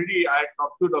 That is already, I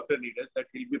talked to Dr. Neeraj that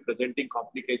he'll be presenting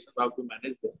complications, how to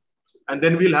manage them. And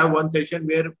then we'll have one session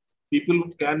where people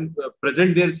can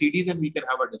present their CDs and we can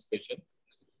have a discussion.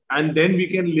 And then we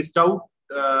can list out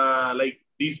like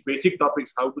these basic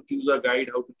topics, how to choose a guide,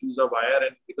 how to choose a wire,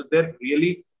 and because they're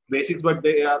really basics, but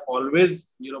they are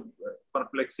always,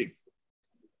 perplexing.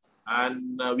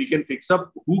 And we can fix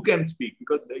up who can speak,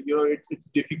 because, it's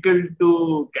difficult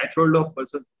to catch hold of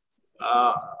persons.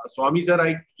 Swami sir,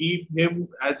 I keep him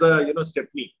as a,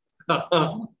 Stepney.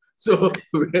 So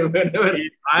whenever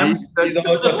I'm stuck,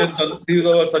 he's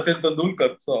our Sachin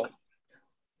Tendulkar.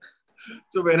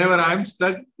 So whenever I'm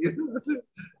stuck,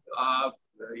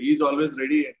 he's always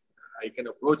ready. I can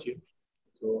approach him.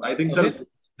 So I think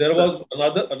there was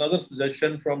another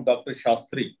suggestion from Dr.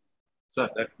 Shastri. Sir,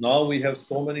 that now we have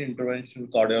so many interventional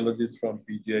cardiologists from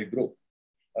PGI group.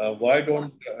 Why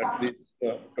don't at least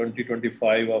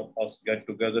 20-25 of us get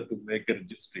together to make a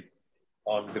registry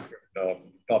on different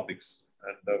topics,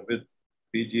 and with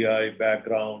PGI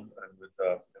background and with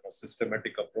a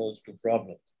systematic approach to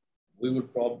problem, we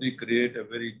would probably create a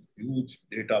very huge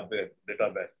database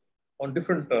on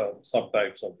different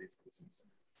subtypes of these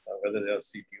diseases, whether they are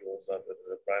CTOs or whether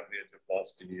they're primary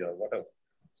angioplasty or whatever.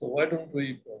 So why don't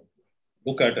we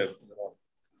look at a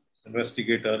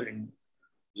investigator in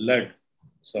led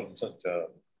some such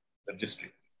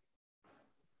registry.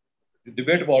 We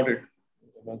debate about it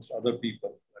amongst other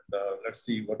people, and let's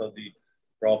see what are the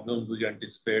problems we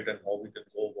anticipate and how we can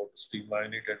go about to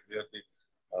streamline it, and where the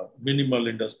minimal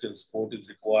industrial support is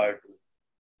required to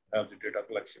have the data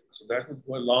collection. So that would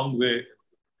go a long way in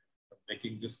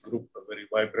making this group a very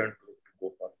vibrant group to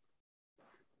go for.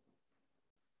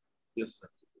 Yes, sir.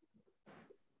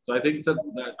 So I think, sir,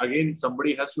 that again,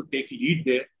 somebody has to take lead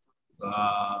there.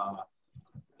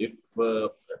 If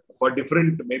for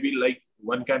different, maybe like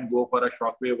one can go for a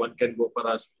shockwave, one can go for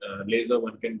a laser,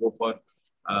 one can go for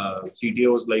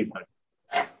CTOs like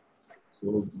that.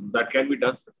 So that can be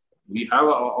done, sir. We have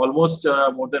almost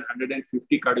more than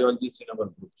 150 cardiologists in our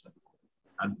group, sir.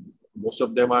 And most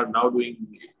of them are now doing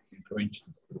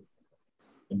interventions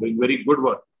and doing very good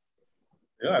work.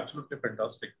 Yeah, absolutely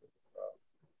fantastic.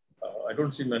 I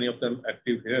don't see many of them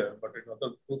active here, but in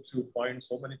other groups you find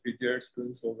so many PGIs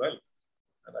doing so well.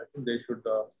 And I think they should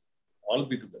all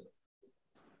be together.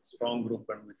 Strong group,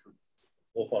 and we should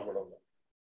go forward on that.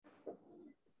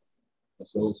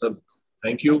 So, sir,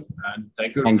 thank you. And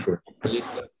thank you. Thank you.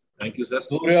 Thank you, sir.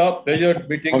 Surya, pleasure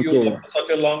meeting you for such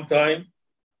a long time.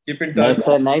 Keep in touch. Yes,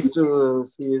 sir. Nice to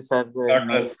see you, sir.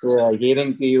 Nice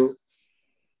hearing to you.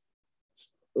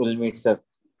 We'll meet, sir.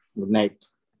 Good night.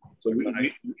 So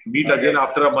we meet again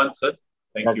after a month, sir.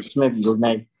 Thank you. Smith, good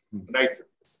night. Good night, sir.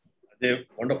 Ajay,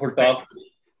 wonderful talk.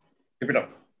 Keep it up.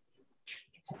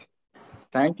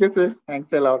 Thank you, sir.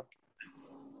 Thanks a lot.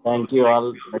 Thank you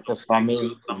all, Dr. Swami.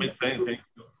 Thanks.